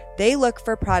 They look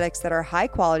for products that are high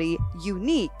quality,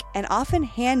 unique, and often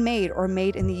handmade or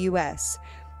made in the US.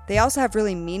 They also have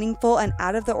really meaningful and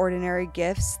out of the ordinary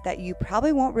gifts that you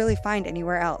probably won't really find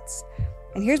anywhere else.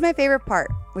 And here's my favorite part.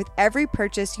 With every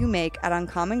purchase you make at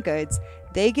Uncommon Goods,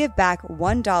 they give back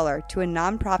 $1 to a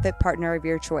nonprofit partner of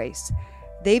your choice.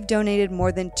 They've donated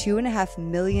more than $2.5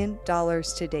 million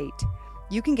to date.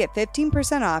 You can get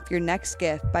 15% off your next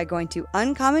gift by going to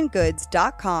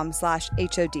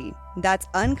uncommongoods.com/HOD. That's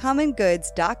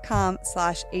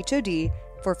uncommongoods.com/HOD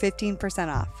for 15%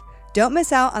 off. Don't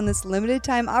miss out on this limited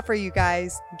time offer, you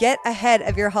guys. Get ahead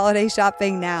of your holiday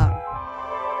shopping now.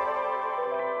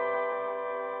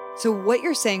 So what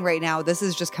you're saying right now, this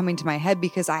is just coming to my head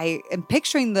because I am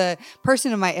picturing the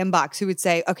person in my inbox who would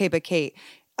say, okay, but Kate,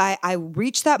 I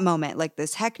reached that moment, like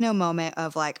this heck no moment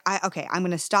of like, okay, I'm going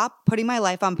to stop putting my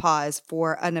life on pause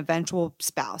for an eventual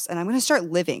spouse and I'm going to start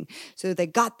living. So they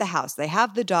got the house, they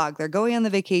have the dog, they're going on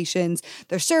the vacations,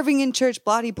 they're serving in church,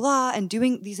 blah, blah, blah, and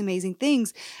doing these amazing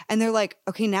things. And they're like,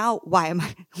 okay, now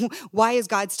why is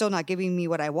God still not giving me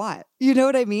what I want? You know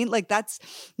what I mean? Like that's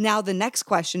now the next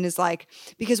question is like,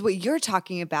 because what you're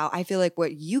talking about, I feel like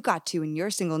what you got to in your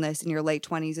singleness in your late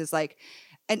 20s is like,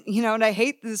 and and I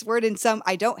hate this word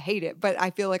I don't hate it, but I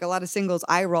feel like a lot of singles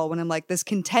eye roll when I'm like this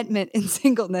contentment in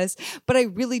singleness. But I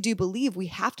really do believe we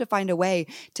have to find a way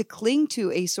to cling to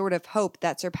a sort of hope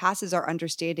that surpasses our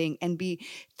understanding and be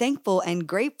thankful and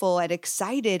grateful and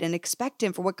excited and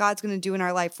expectant for what God's going to do in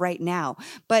our life right now.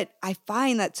 But I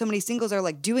find that so many singles are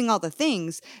like doing all the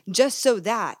things just so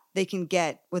that they can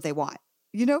get what they want,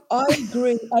 you know? I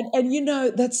agree.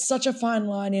 That's such a fine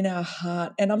line in our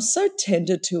heart. And I'm so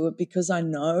tender to it because I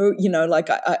know, like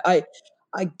I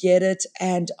get it.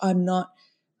 And I'm not,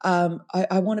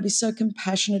 I want to be so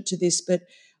compassionate to this, but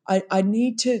I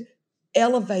need to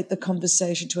elevate the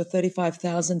conversation to a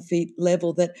 35,000 feet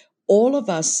level that all of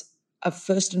us are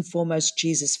first and foremost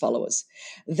Jesus followers.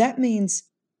 That means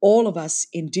all of us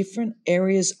in different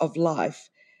areas of life,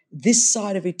 this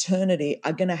side of eternity,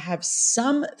 are going to have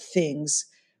some things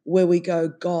where we go,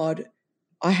 God,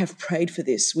 I have prayed for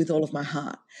this with all of my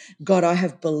heart. God, I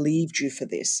have believed you for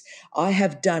this. I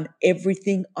have done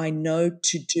everything I know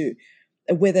to do.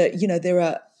 Whether, there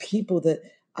are people that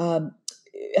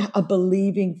are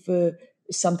believing for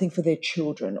something for their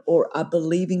children, or are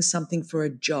believing something for a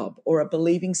job, or are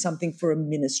believing something for a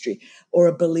ministry, or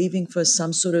are believing for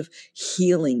some sort of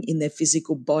healing in their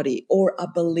physical body, or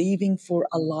are believing for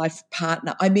a life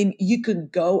partner. I mean, you can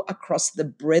go across the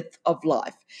breadth of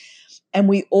life. And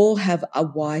we all have a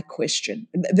why question.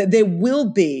 There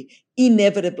will be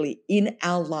inevitably in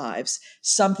our lives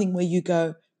something where you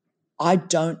go, I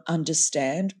don't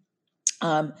understand.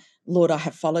 Lord, I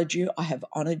have followed you. I have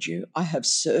honored you. I have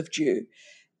served you.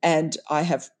 And I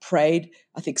have prayed,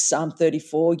 I think Psalm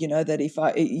 34, that if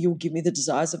you'll give me the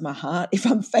desires of my heart, if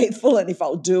I'm faithful and if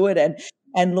I'll do it.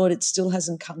 And Lord, it still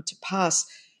hasn't come to pass.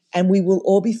 And we will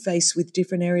all be faced with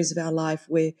different areas of our life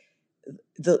where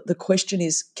the question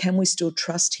is, can we still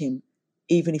trust him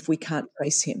even if we can't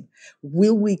trace him?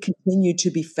 Will we continue to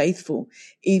be faithful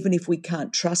even if we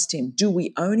can't trust him? Do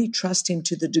we only trust him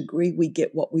to the degree we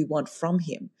get what we want from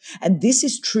him? And this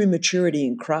is true maturity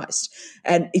in Christ.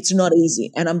 And it's not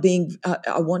easy. And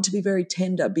I want to be very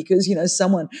tender because,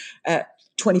 someone at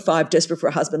 25 desperate for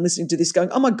a husband listening to this going,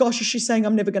 oh my gosh, is she saying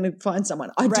I'm never going to find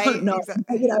someone? I don't know.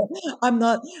 Exactly. I'm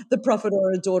not the prophet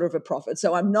or a daughter of a prophet.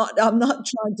 So I'm not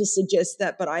trying to suggest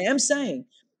that, but I am saying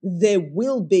there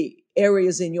will be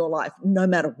areas in your life, no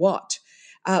matter what,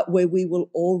 where we will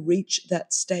all reach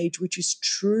that stage, which is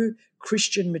true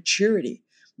Christian maturity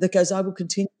that goes, I will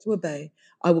continue to obey.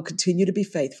 I will continue to be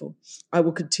faithful. I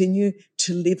will continue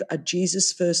to live a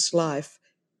Jesus first life,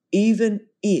 even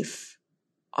if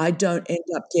I don't end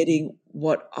up getting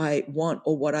what I want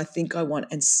or what I think I want.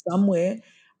 And somewhere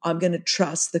I'm going to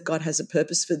trust that God has a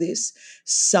purpose for this.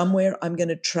 Somewhere I'm going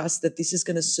to trust that this is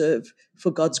going to serve for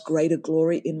God's greater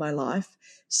glory in my life.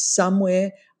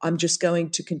 Somewhere I'm just going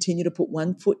to continue to put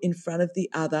one foot in front of the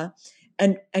other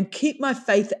and keep my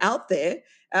faith out there.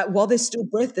 While there's still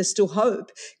breath, there's still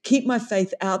hope. Keep my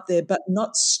faith out there, but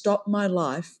not stop my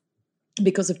life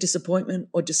because of disappointment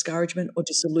or discouragement or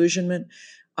disillusionment.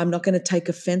 I'm not going to take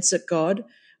offense at God.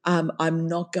 I'm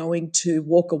not going to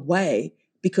walk away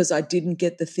because I didn't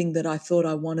get the thing that I thought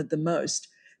I wanted the most.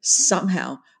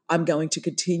 Somehow I'm going to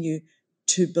continue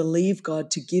to believe God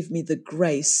to give me the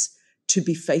grace to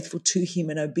be faithful to him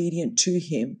and obedient to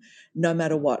him, no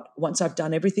matter what. Once I've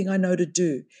done everything I know to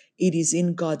do, it is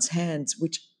in God's hands,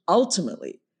 which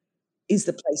ultimately is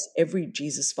the place every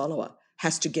Jesus follower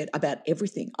has to get about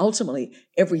everything. Ultimately,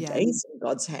 every day is in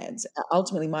God's hands.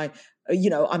 Ultimately,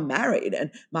 I'm married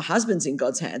and my husband's in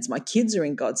God's hands. My kids are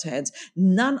in God's hands.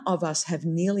 None of us have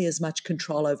nearly as much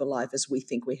control over life as we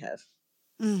think we have.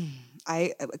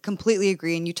 I completely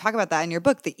agree. And you talk about that in your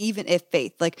book, the even if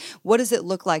faith. Like, what does it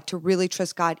look like to really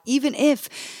trust God, even if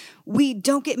we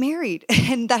don't get married.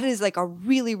 And that is like a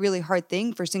really, really hard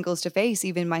thing for singles to face,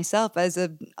 even myself as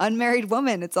an unmarried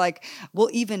woman. It's like, well,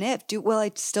 even if, will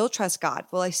I still trust God?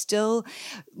 Will I still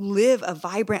live a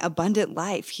vibrant, abundant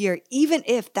life here, even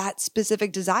if that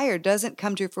specific desire doesn't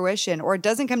come to fruition, or it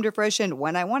doesn't come to fruition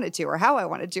when I want it to, or how I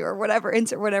want it to, or whatever,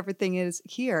 insert whatever thing is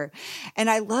here. And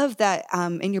I love that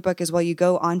in your book as well, you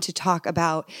go on to talk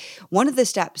about one of the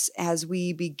steps as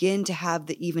we begin to have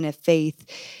the even if faith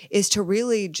is to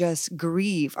really just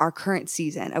grieve our current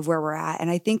season of where we're at. And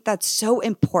I think that's so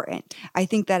important. I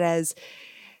think that as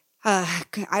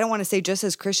I don't want to say just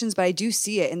as Christians, but I do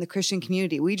see it in the Christian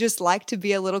community. We just like to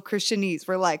be a little Christianese.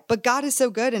 We're like, but God is so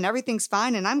good and everything's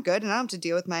fine and I'm good and I don't have to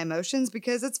deal with my emotions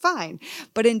because it's fine.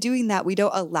 But in doing that, we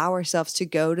don't allow ourselves to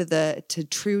go to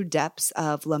true depths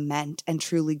of lament and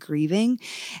truly grieving.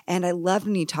 And I love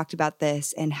when you talked about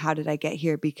this and how did I get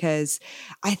here? Because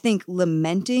I think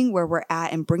lamenting where we're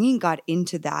at and bringing God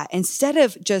into that, instead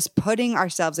of just putting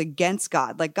ourselves against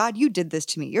God, like, God, you did this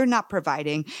to me. You're not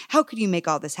providing. How could you make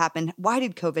all this happen? Why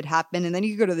did COVID happen? And then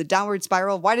you go to the downward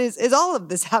spiral. Why is all of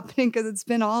this happening? Because it's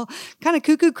been all kind of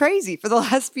cuckoo crazy for the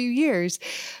last few years.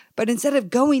 But instead of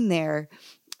going there,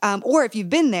 or if you've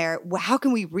been there, how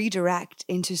can we redirect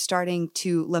into starting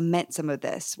to lament some of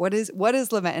this? What is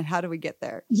lament and how do we get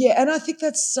there? Yeah, and I think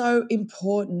that's so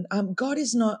important. God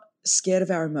is not scared of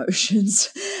our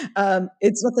emotions.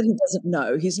 It's not that he doesn't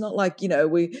know. He's not like,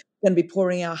 we're going to be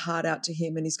pouring our heart out to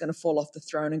him and he's going to fall off the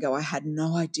throne and go, I had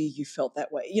no idea you felt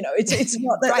that way. It's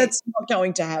not that. Right. That's not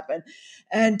going to happen.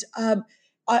 And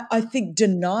I think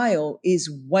denial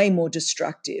is way more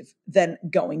destructive than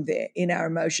going there in our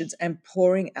emotions and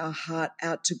pouring our heart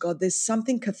out to God. There's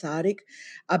something cathartic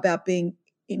about being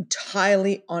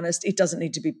entirely honest. It doesn't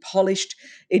need to be polished.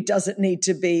 It doesn't need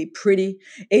to be pretty.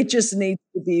 It just needs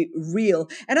to be real.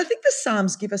 And I think the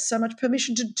Psalms give us so much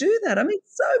permission to do that. I mean,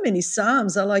 so many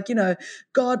Psalms are like,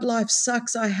 God, life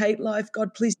sucks. I hate life.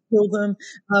 God, please kill them.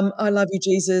 I love you,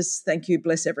 Jesus. Thank you.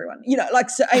 Bless everyone.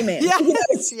 So amen. Yes,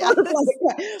 it's yes. sort of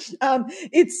like,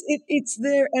 it's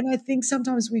there. And I think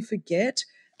sometimes we forget.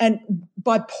 And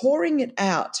by pouring it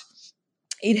out,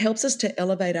 it helps us to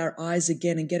elevate our eyes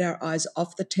again and get our eyes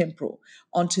off the temporal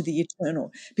onto the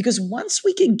eternal. Because once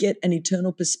we can get an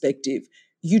eternal perspective,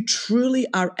 you truly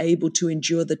are able to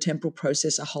endure the temporal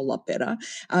process a whole lot better.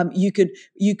 You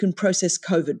can process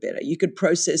COVID better. You could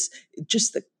process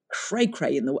just the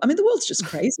cray-cray the world's just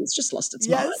crazy. It's just lost its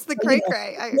mind. Yes, the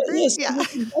cray-cray. I agree. Yes, Yeah. you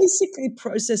can basically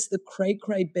process the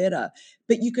cray-cray better,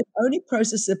 but you can only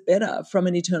process it better from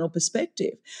an eternal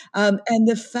perspective. And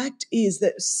the fact is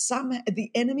that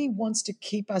the enemy wants to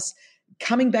keep us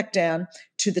coming back down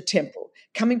to the temple,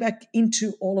 coming back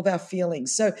into all of our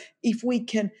feelings. So if we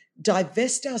can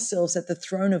divest ourselves at the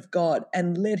throne of God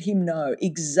and let him know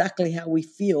exactly how we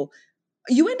feel,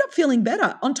 you end up feeling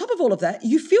better. On top of all of that,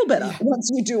 you feel better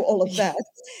once you do all of that.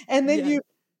 And then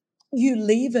you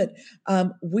leave it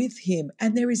with him.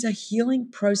 And there is a healing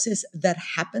process that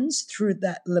happens through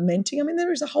that lamenting. I mean,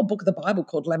 there is a whole book of the Bible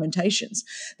called Lamentations.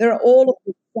 There are all of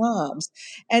the Psalms.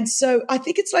 And so I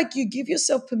think it's like you give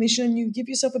yourself permission and you give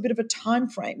yourself a bit of a time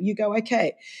frame. You go,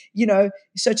 okay,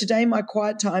 so today my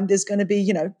quiet time, there's going to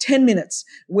be, 10 minutes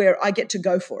where I get to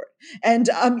go for it. And,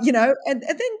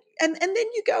 and then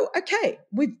you go, okay,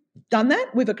 we've done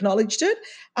that. We've acknowledged it.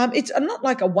 It's not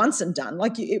like a once and done,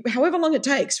 like however long it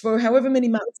takes for however many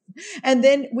months. And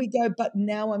then we go, but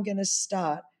now I'm going to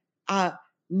start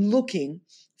looking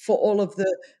for all of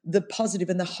the positive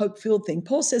and the hope-filled thing.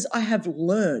 Paul says, I have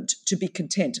learned to be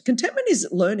content. Contentment is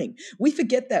learning. We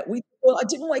forget that. I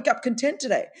didn't wake up content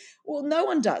today. Well, no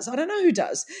one does. I don't know who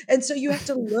does. And so you have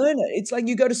to learn it. It's like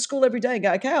you go to school every day and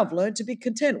go, okay, I've learned to be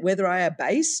content, whether I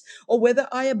abase or whether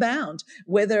I abound,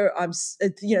 whether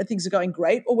things are going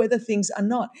great or whether things are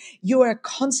not. You are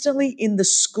constantly in the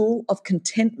school of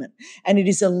contentment, and it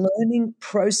is a learning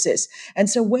process. And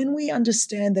so when we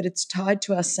understand that it's tied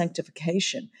to our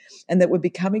sanctification and that we're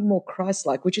becoming more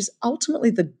Christ-like, which is ultimately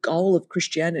the goal of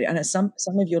Christianity. I know some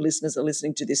of your listeners are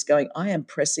listening to this going, I am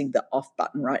pressing the off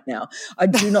button right now. I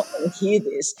do not want to hear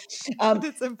this.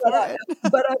 It's important.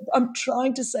 But I'm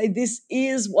trying to say this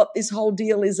is what this whole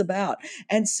deal is about.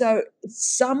 And so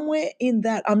somewhere in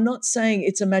that, I'm not saying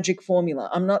it's a magic formula.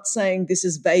 I'm not saying this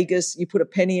is Vegas. You put a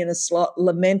penny in a slot,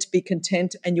 lament, be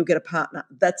content, and you'll get a partner.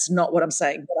 That's not what I'm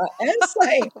saying. But I am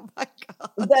saying Oh my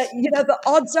God. that, the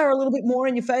odds are a little bit more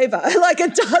in your favor. Like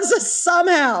it does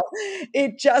somehow.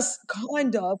 It just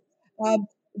kind of,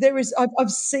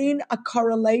 I've seen a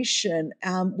correlation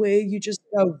where you just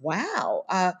go, wow,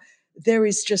 there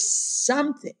is just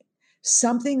something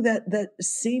that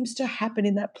seems to happen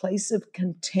in that place of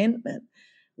contentment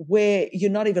where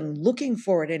you're not even looking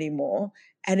for it anymore.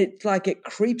 And it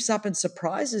creeps up and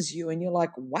surprises you. And you're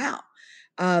like, wow,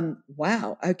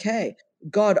 wow, okay.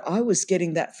 God, I was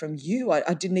getting that from you.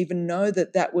 I didn't even know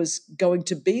that that was going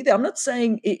to be there. I'm not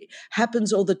saying it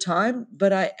happens all the time,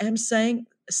 but I am saying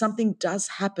something does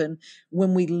happen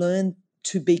when we learn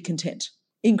to be content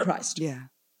in Christ. Yeah.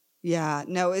 Yeah,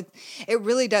 no, it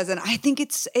really does. And I think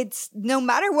it's no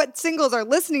matter what singles are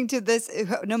listening to this,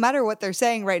 no matter what they're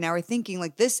saying right now or thinking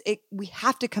like this, we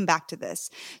have to come back to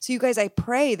this. So you guys, I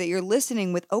pray that you're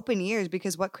listening with open ears,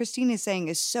 because what Christine is saying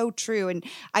is so true. And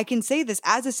I can say this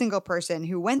as a single person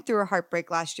who went through a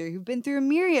heartbreak last year, who've been through a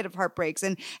myriad of heartbreaks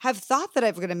and have thought that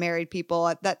I've going to marry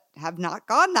people that have not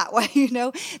gone that way,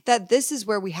 that this is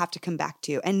where we have to come back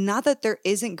to. And not that there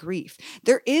isn't grief.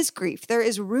 There is grief. There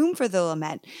is room for the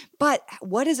lament. But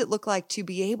what does it look like to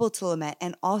be able to lament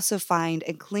and also find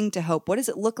and cling to hope? What does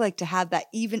it look like to have that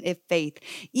even if faith?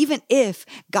 Even if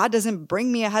God doesn't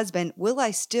bring me a husband, will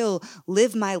I still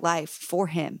live my life for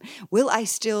him? Will I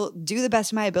still do the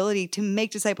best of my ability to make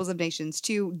disciples of nations,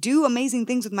 to do amazing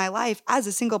things with my life as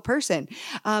a single person?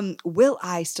 Will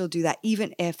I still do that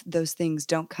even if those things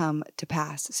don't come to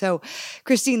pass? So,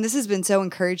 Christine, this has been so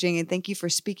encouraging, and thank you for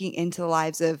speaking into the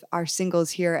lives of our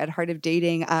singles here at Heart of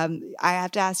Dating. I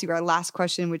have to ask you our last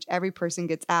question, which every person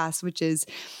gets asked, which is,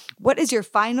 what is your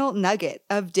final nugget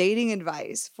of dating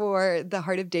advice for the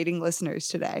Heart of Dating listeners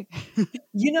today?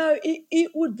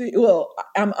 It would be, well,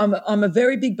 I'm a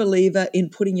very big believer in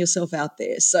putting yourself out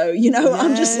there. So,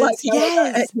 I'm just like,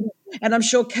 yes. and I'm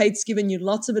sure Kate's given you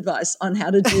lots of advice on how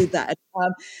to do that,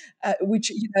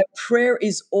 which, prayer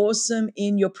is awesome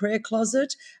in your prayer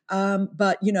closet.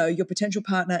 But, your potential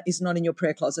partner is not in your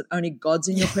prayer closet. Only God's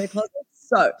in your prayer closet.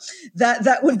 So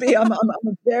that would be, I'm a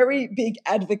very big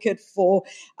advocate for,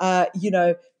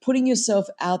 putting yourself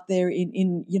out there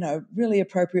in really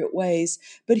appropriate ways.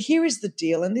 But here is the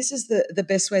deal, and this is the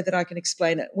best way that I can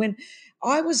explain it. When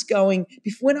I was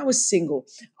single,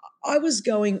 I was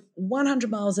going 100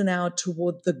 miles an hour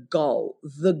toward the goal.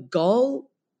 The goal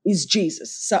is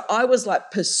Jesus. So I was like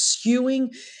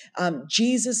pursuing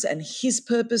Jesus and his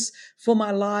purpose for my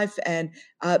life, and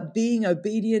being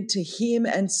obedient to him.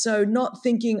 And so not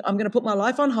thinking I'm going to put my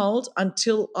life on hold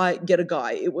until I get a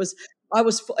guy. I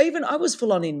was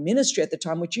full on in ministry at the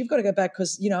time, which you've got to go back,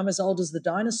 because I'm as old as the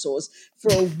dinosaurs.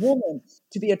 For a woman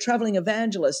to be a traveling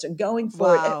evangelist and going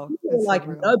for it, and Wow. people That's are so like,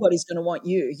 real. nobody's going to want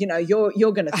you.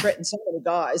 You're going to threaten so many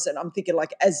guys, and I'm thinking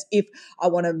like, as if I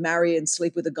want to marry and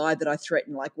sleep with a guy that I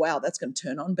threaten. Like, wow, that's going to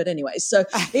turn on. But anyway, so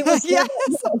it was yes.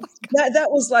 that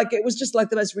was like, it was just like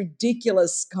the most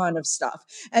ridiculous kind of stuff.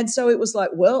 And so it was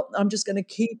like, well, I'm just going to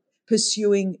keep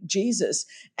pursuing Jesus.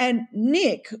 And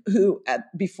Nick, who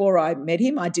before I met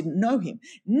him, I didn't know him.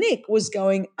 Nick was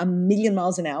going a million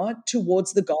miles an hour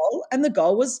towards the goal, and the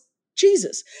goal was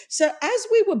Jesus. So as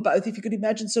we were both, if you could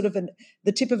imagine sort of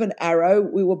the tip of an arrow,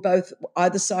 we were both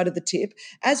either side of the tip.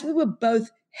 As we were both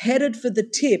headed for the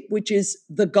tip, which is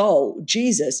the goal,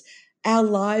 Jesus, our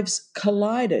lives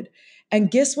collided. And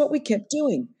guess what we kept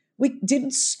doing? We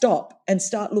didn't stop and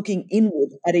start looking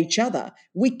inward at each other.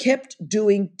 We kept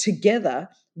doing together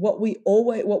what we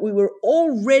were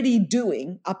already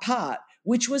doing apart,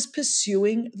 which was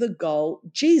pursuing the goal,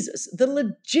 Jesus. The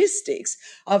logistics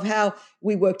of how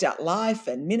we worked out life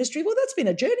and ministry, well, that's been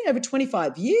a journey over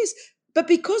 25 years. But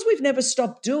because we've never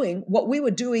stopped doing what we were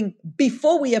doing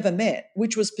before we ever met,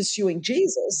 which was pursuing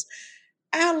Jesus,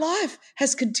 our life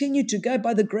has continued to go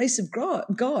by the grace of God,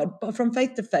 from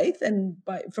faith to faith, and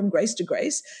from grace to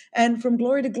grace, and from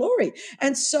glory to glory.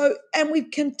 And we've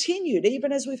continued,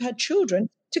 even as we've had children,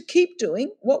 to keep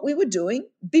doing what we were doing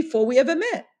before we ever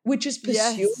met, which is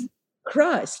pursuing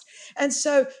Christ. And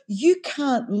so you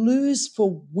can't lose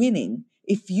for winning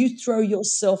if you throw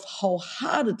yourself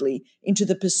wholeheartedly into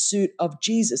the pursuit of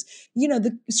Jesus.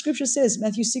 The scripture says,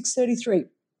 Matthew 6:33,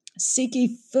 seek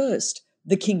ye first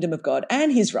the kingdom of God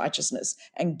and his righteousness.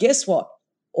 And guess what?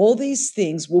 All these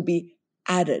things will be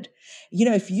added.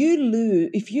 If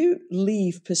you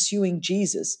leave pursuing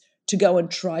Jesus to go and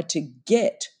try to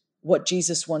get what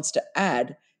Jesus wants to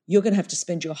add, you're going to have to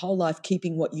spend your whole life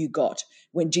keeping what you got.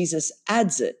 When Jesus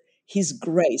adds it, his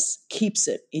grace keeps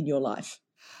it in your life.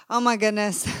 Oh my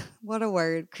goodness. What a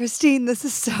word. Christine, this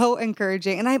is so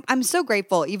encouraging. And I'm so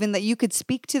grateful even that you could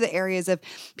speak to the areas of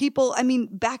people. I mean,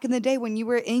 back in the day when you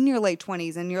were in your late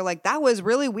 20s and you're like, that was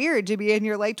really weird to be in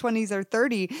your late 20s or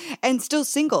 30 and still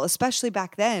single, especially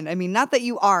back then. I mean, not that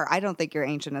you are, I don't think you're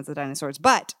ancient as the dinosaurs,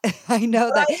 but I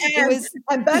know that it was.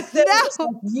 And back then, it was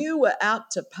like you were out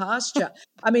to pasture.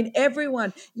 I mean,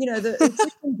 everyone, the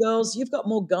Christian girls, you've got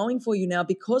more going for you now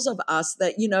because of us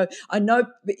that, I know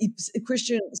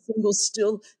Christian singles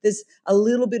still, there's a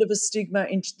little bit of a stigma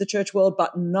in the church world,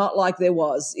 but not like there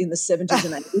was in the 70s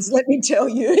and 80s. Let me tell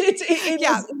you, it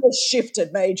has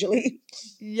shifted majorly.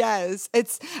 Yes,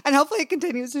 and hopefully it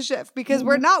continues to shift because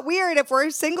we're not weird if we're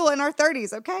single in our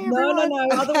 30s. Okay, everyone? No.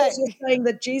 Okay. Otherwise, you're saying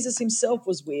that Jesus himself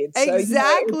was weird. So,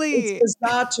 Exactly. it's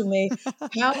bizarre to me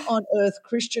how on earth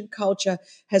Christian culture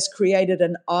has created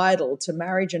an idol to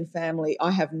marriage and family.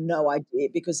 I have no idea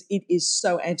because it is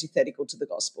so antithetical to the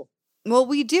gospel. Well,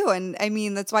 we do. And I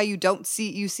mean, that's why you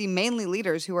see mainly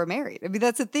leaders who are married. I mean,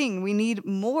 that's the thing. We need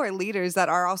more leaders that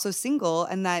are also single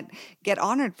and that get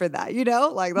honored for that,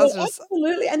 Like that's just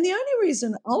absolutely. And the only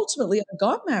reason ultimately I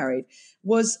got married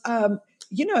was,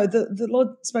 the Lord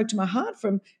spoke to my heart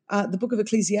from the book of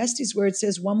Ecclesiastes, where it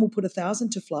says 1 will put 1,000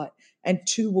 to flight and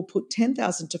 2 will put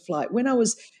 10,000 to flight. When I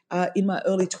was in my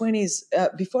early 20s,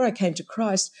 before I came to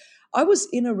Christ, I was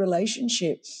in a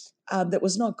relationship that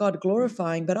was not God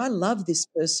glorifying, but I loved this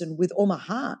person with all my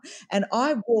heart. And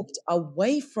I walked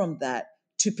away from that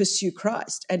to pursue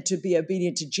Christ and to be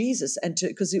obedient to Jesus and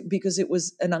because it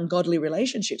was an ungodly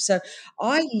relationship. So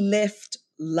I left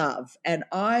love and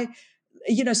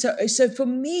so for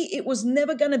me, it was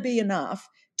never going to be enough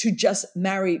to just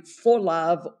marry for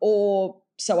love or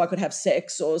so I could have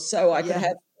sex or so I could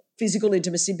have physical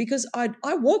intimacy, because I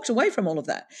walked away from all of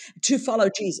that to follow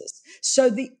Jesus. So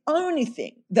the only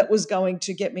thing that was going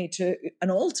to get me to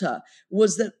an altar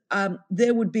was that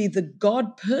there would be the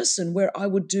God person where I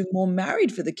would do more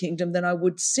married for the kingdom than I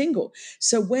would single.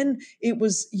 So when it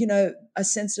was, a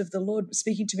sense of the Lord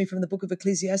speaking to me from the book of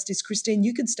Ecclesiastes, Christine,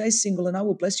 you can stay single and I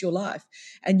will bless your life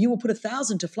and you will put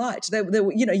 1,000 to flight.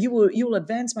 You will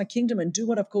advance my kingdom and do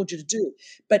what I've called you to do.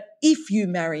 But if you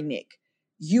marry Nick,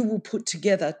 you will put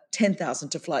together 10,000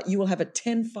 to flight. You will have a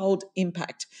tenfold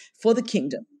impact for the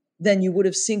kingdom than you would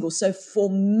have single. So for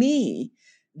me,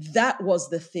 that was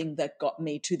the thing that got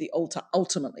me to the altar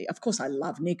ultimately. Of course, I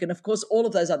love Nick and of course all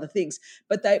of those other things,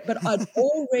 but I'd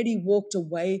already walked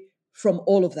away from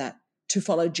all of that to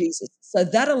follow Jesus. So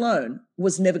that alone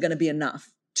was never going to be enough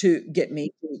to get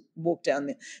me to walk down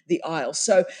the aisle.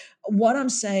 So what I'm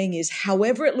saying is,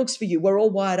 however it looks for you, we're all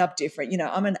wired up different.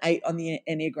 I'm an 8 on the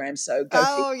Enneagram, so go.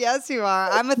 Oh, yes, you are.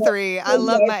 I'm a 3. I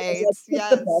love my 8s.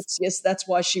 Yes. The box. Yes, that's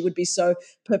why she would be so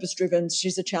purpose-driven.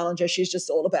 She's a challenger. She's just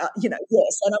all about,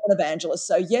 yes, and I'm an evangelist.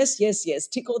 So yes,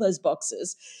 tick all those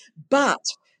boxes. But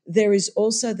there is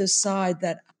also the side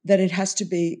that it has to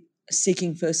be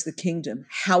seeking first the kingdom,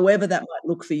 however that might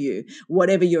look for you,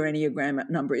 whatever your Enneagram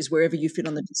number is, wherever you fit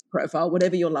on the disc profile,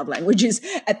 whatever your love language is.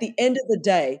 At the end of the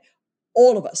day,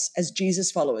 all of us as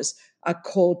Jesus followers are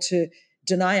called to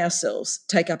deny ourselves,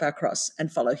 take up our cross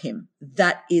and follow him.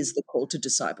 That is the call to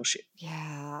discipleship.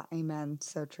 Yeah, amen.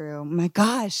 So true. My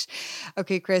gosh.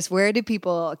 Okay, Chris, where do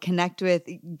people connect with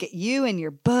you and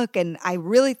your book? And I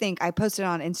really think I posted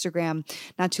on Instagram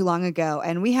not too long ago,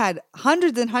 and we had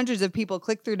hundreds and hundreds of people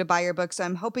click through to buy your book. So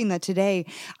I'm hoping that today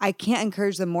I can't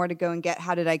encourage them more to go and get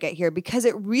How Did I Get Here? Because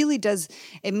it really does,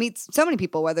 it meets so many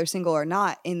people, whether single or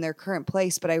not, in their current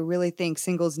place. But I really think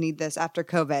singles need this after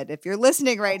COVID. If you're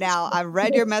listening right now, I've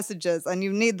read your messages and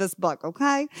you need this book.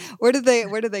 Okay. Where do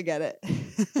they get it?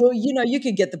 Well, you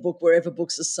can get the book wherever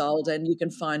books are sold, and you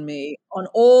can find me on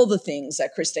all the things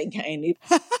at Christine Caine.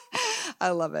 I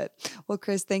love it. Well,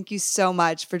 Chris, thank you so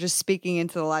much for just speaking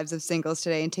into the lives of singles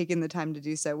today and taking the time to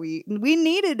do so. We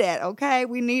needed it, okay?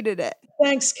 We needed it.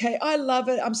 Thanks, Kay. I love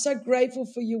it. I'm so grateful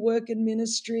for your work and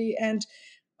ministry, and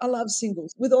I love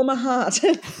singles with all my heart.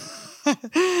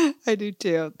 I do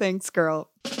too. Thanks, girl.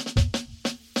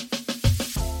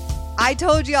 I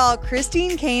told y'all,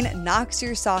 Christine Caine knocks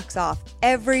your socks off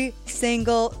every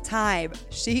single time.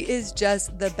 She is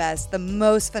just the best, the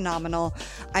most phenomenal.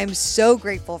 I'm so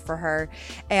grateful for her.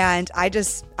 And I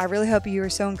really hope you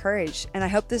were so encouraged. And I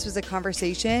hope this was a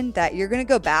conversation that you're going to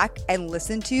go back and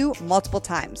listen to multiple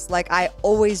times, like I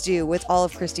always do with all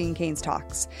of Christine Caine's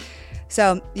talks.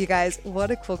 So you guys,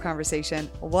 what a cool conversation.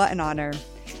 What an honor.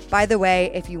 By the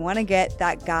way, if you want to get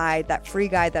that guide, that free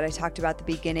guide that I talked about at the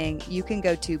beginning, you can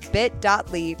go to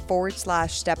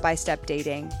bit.ly/step-by-step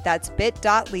dating. That's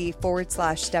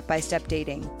bit.ly/step-by-step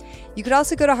dating. You could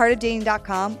also go to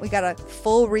heartofdating.com. We got a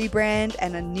full rebrand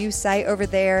and a new site over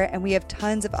there, and we have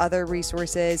tons of other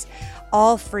resources,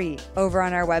 all free over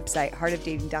on our website,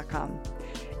 heartofdating.com.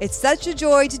 It's such a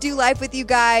joy to do life with you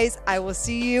guys. I will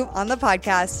see you on the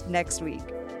podcast next week.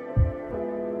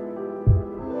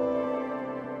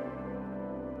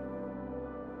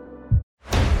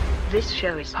 This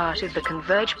show is part of the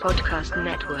Converge Podcast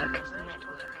Network.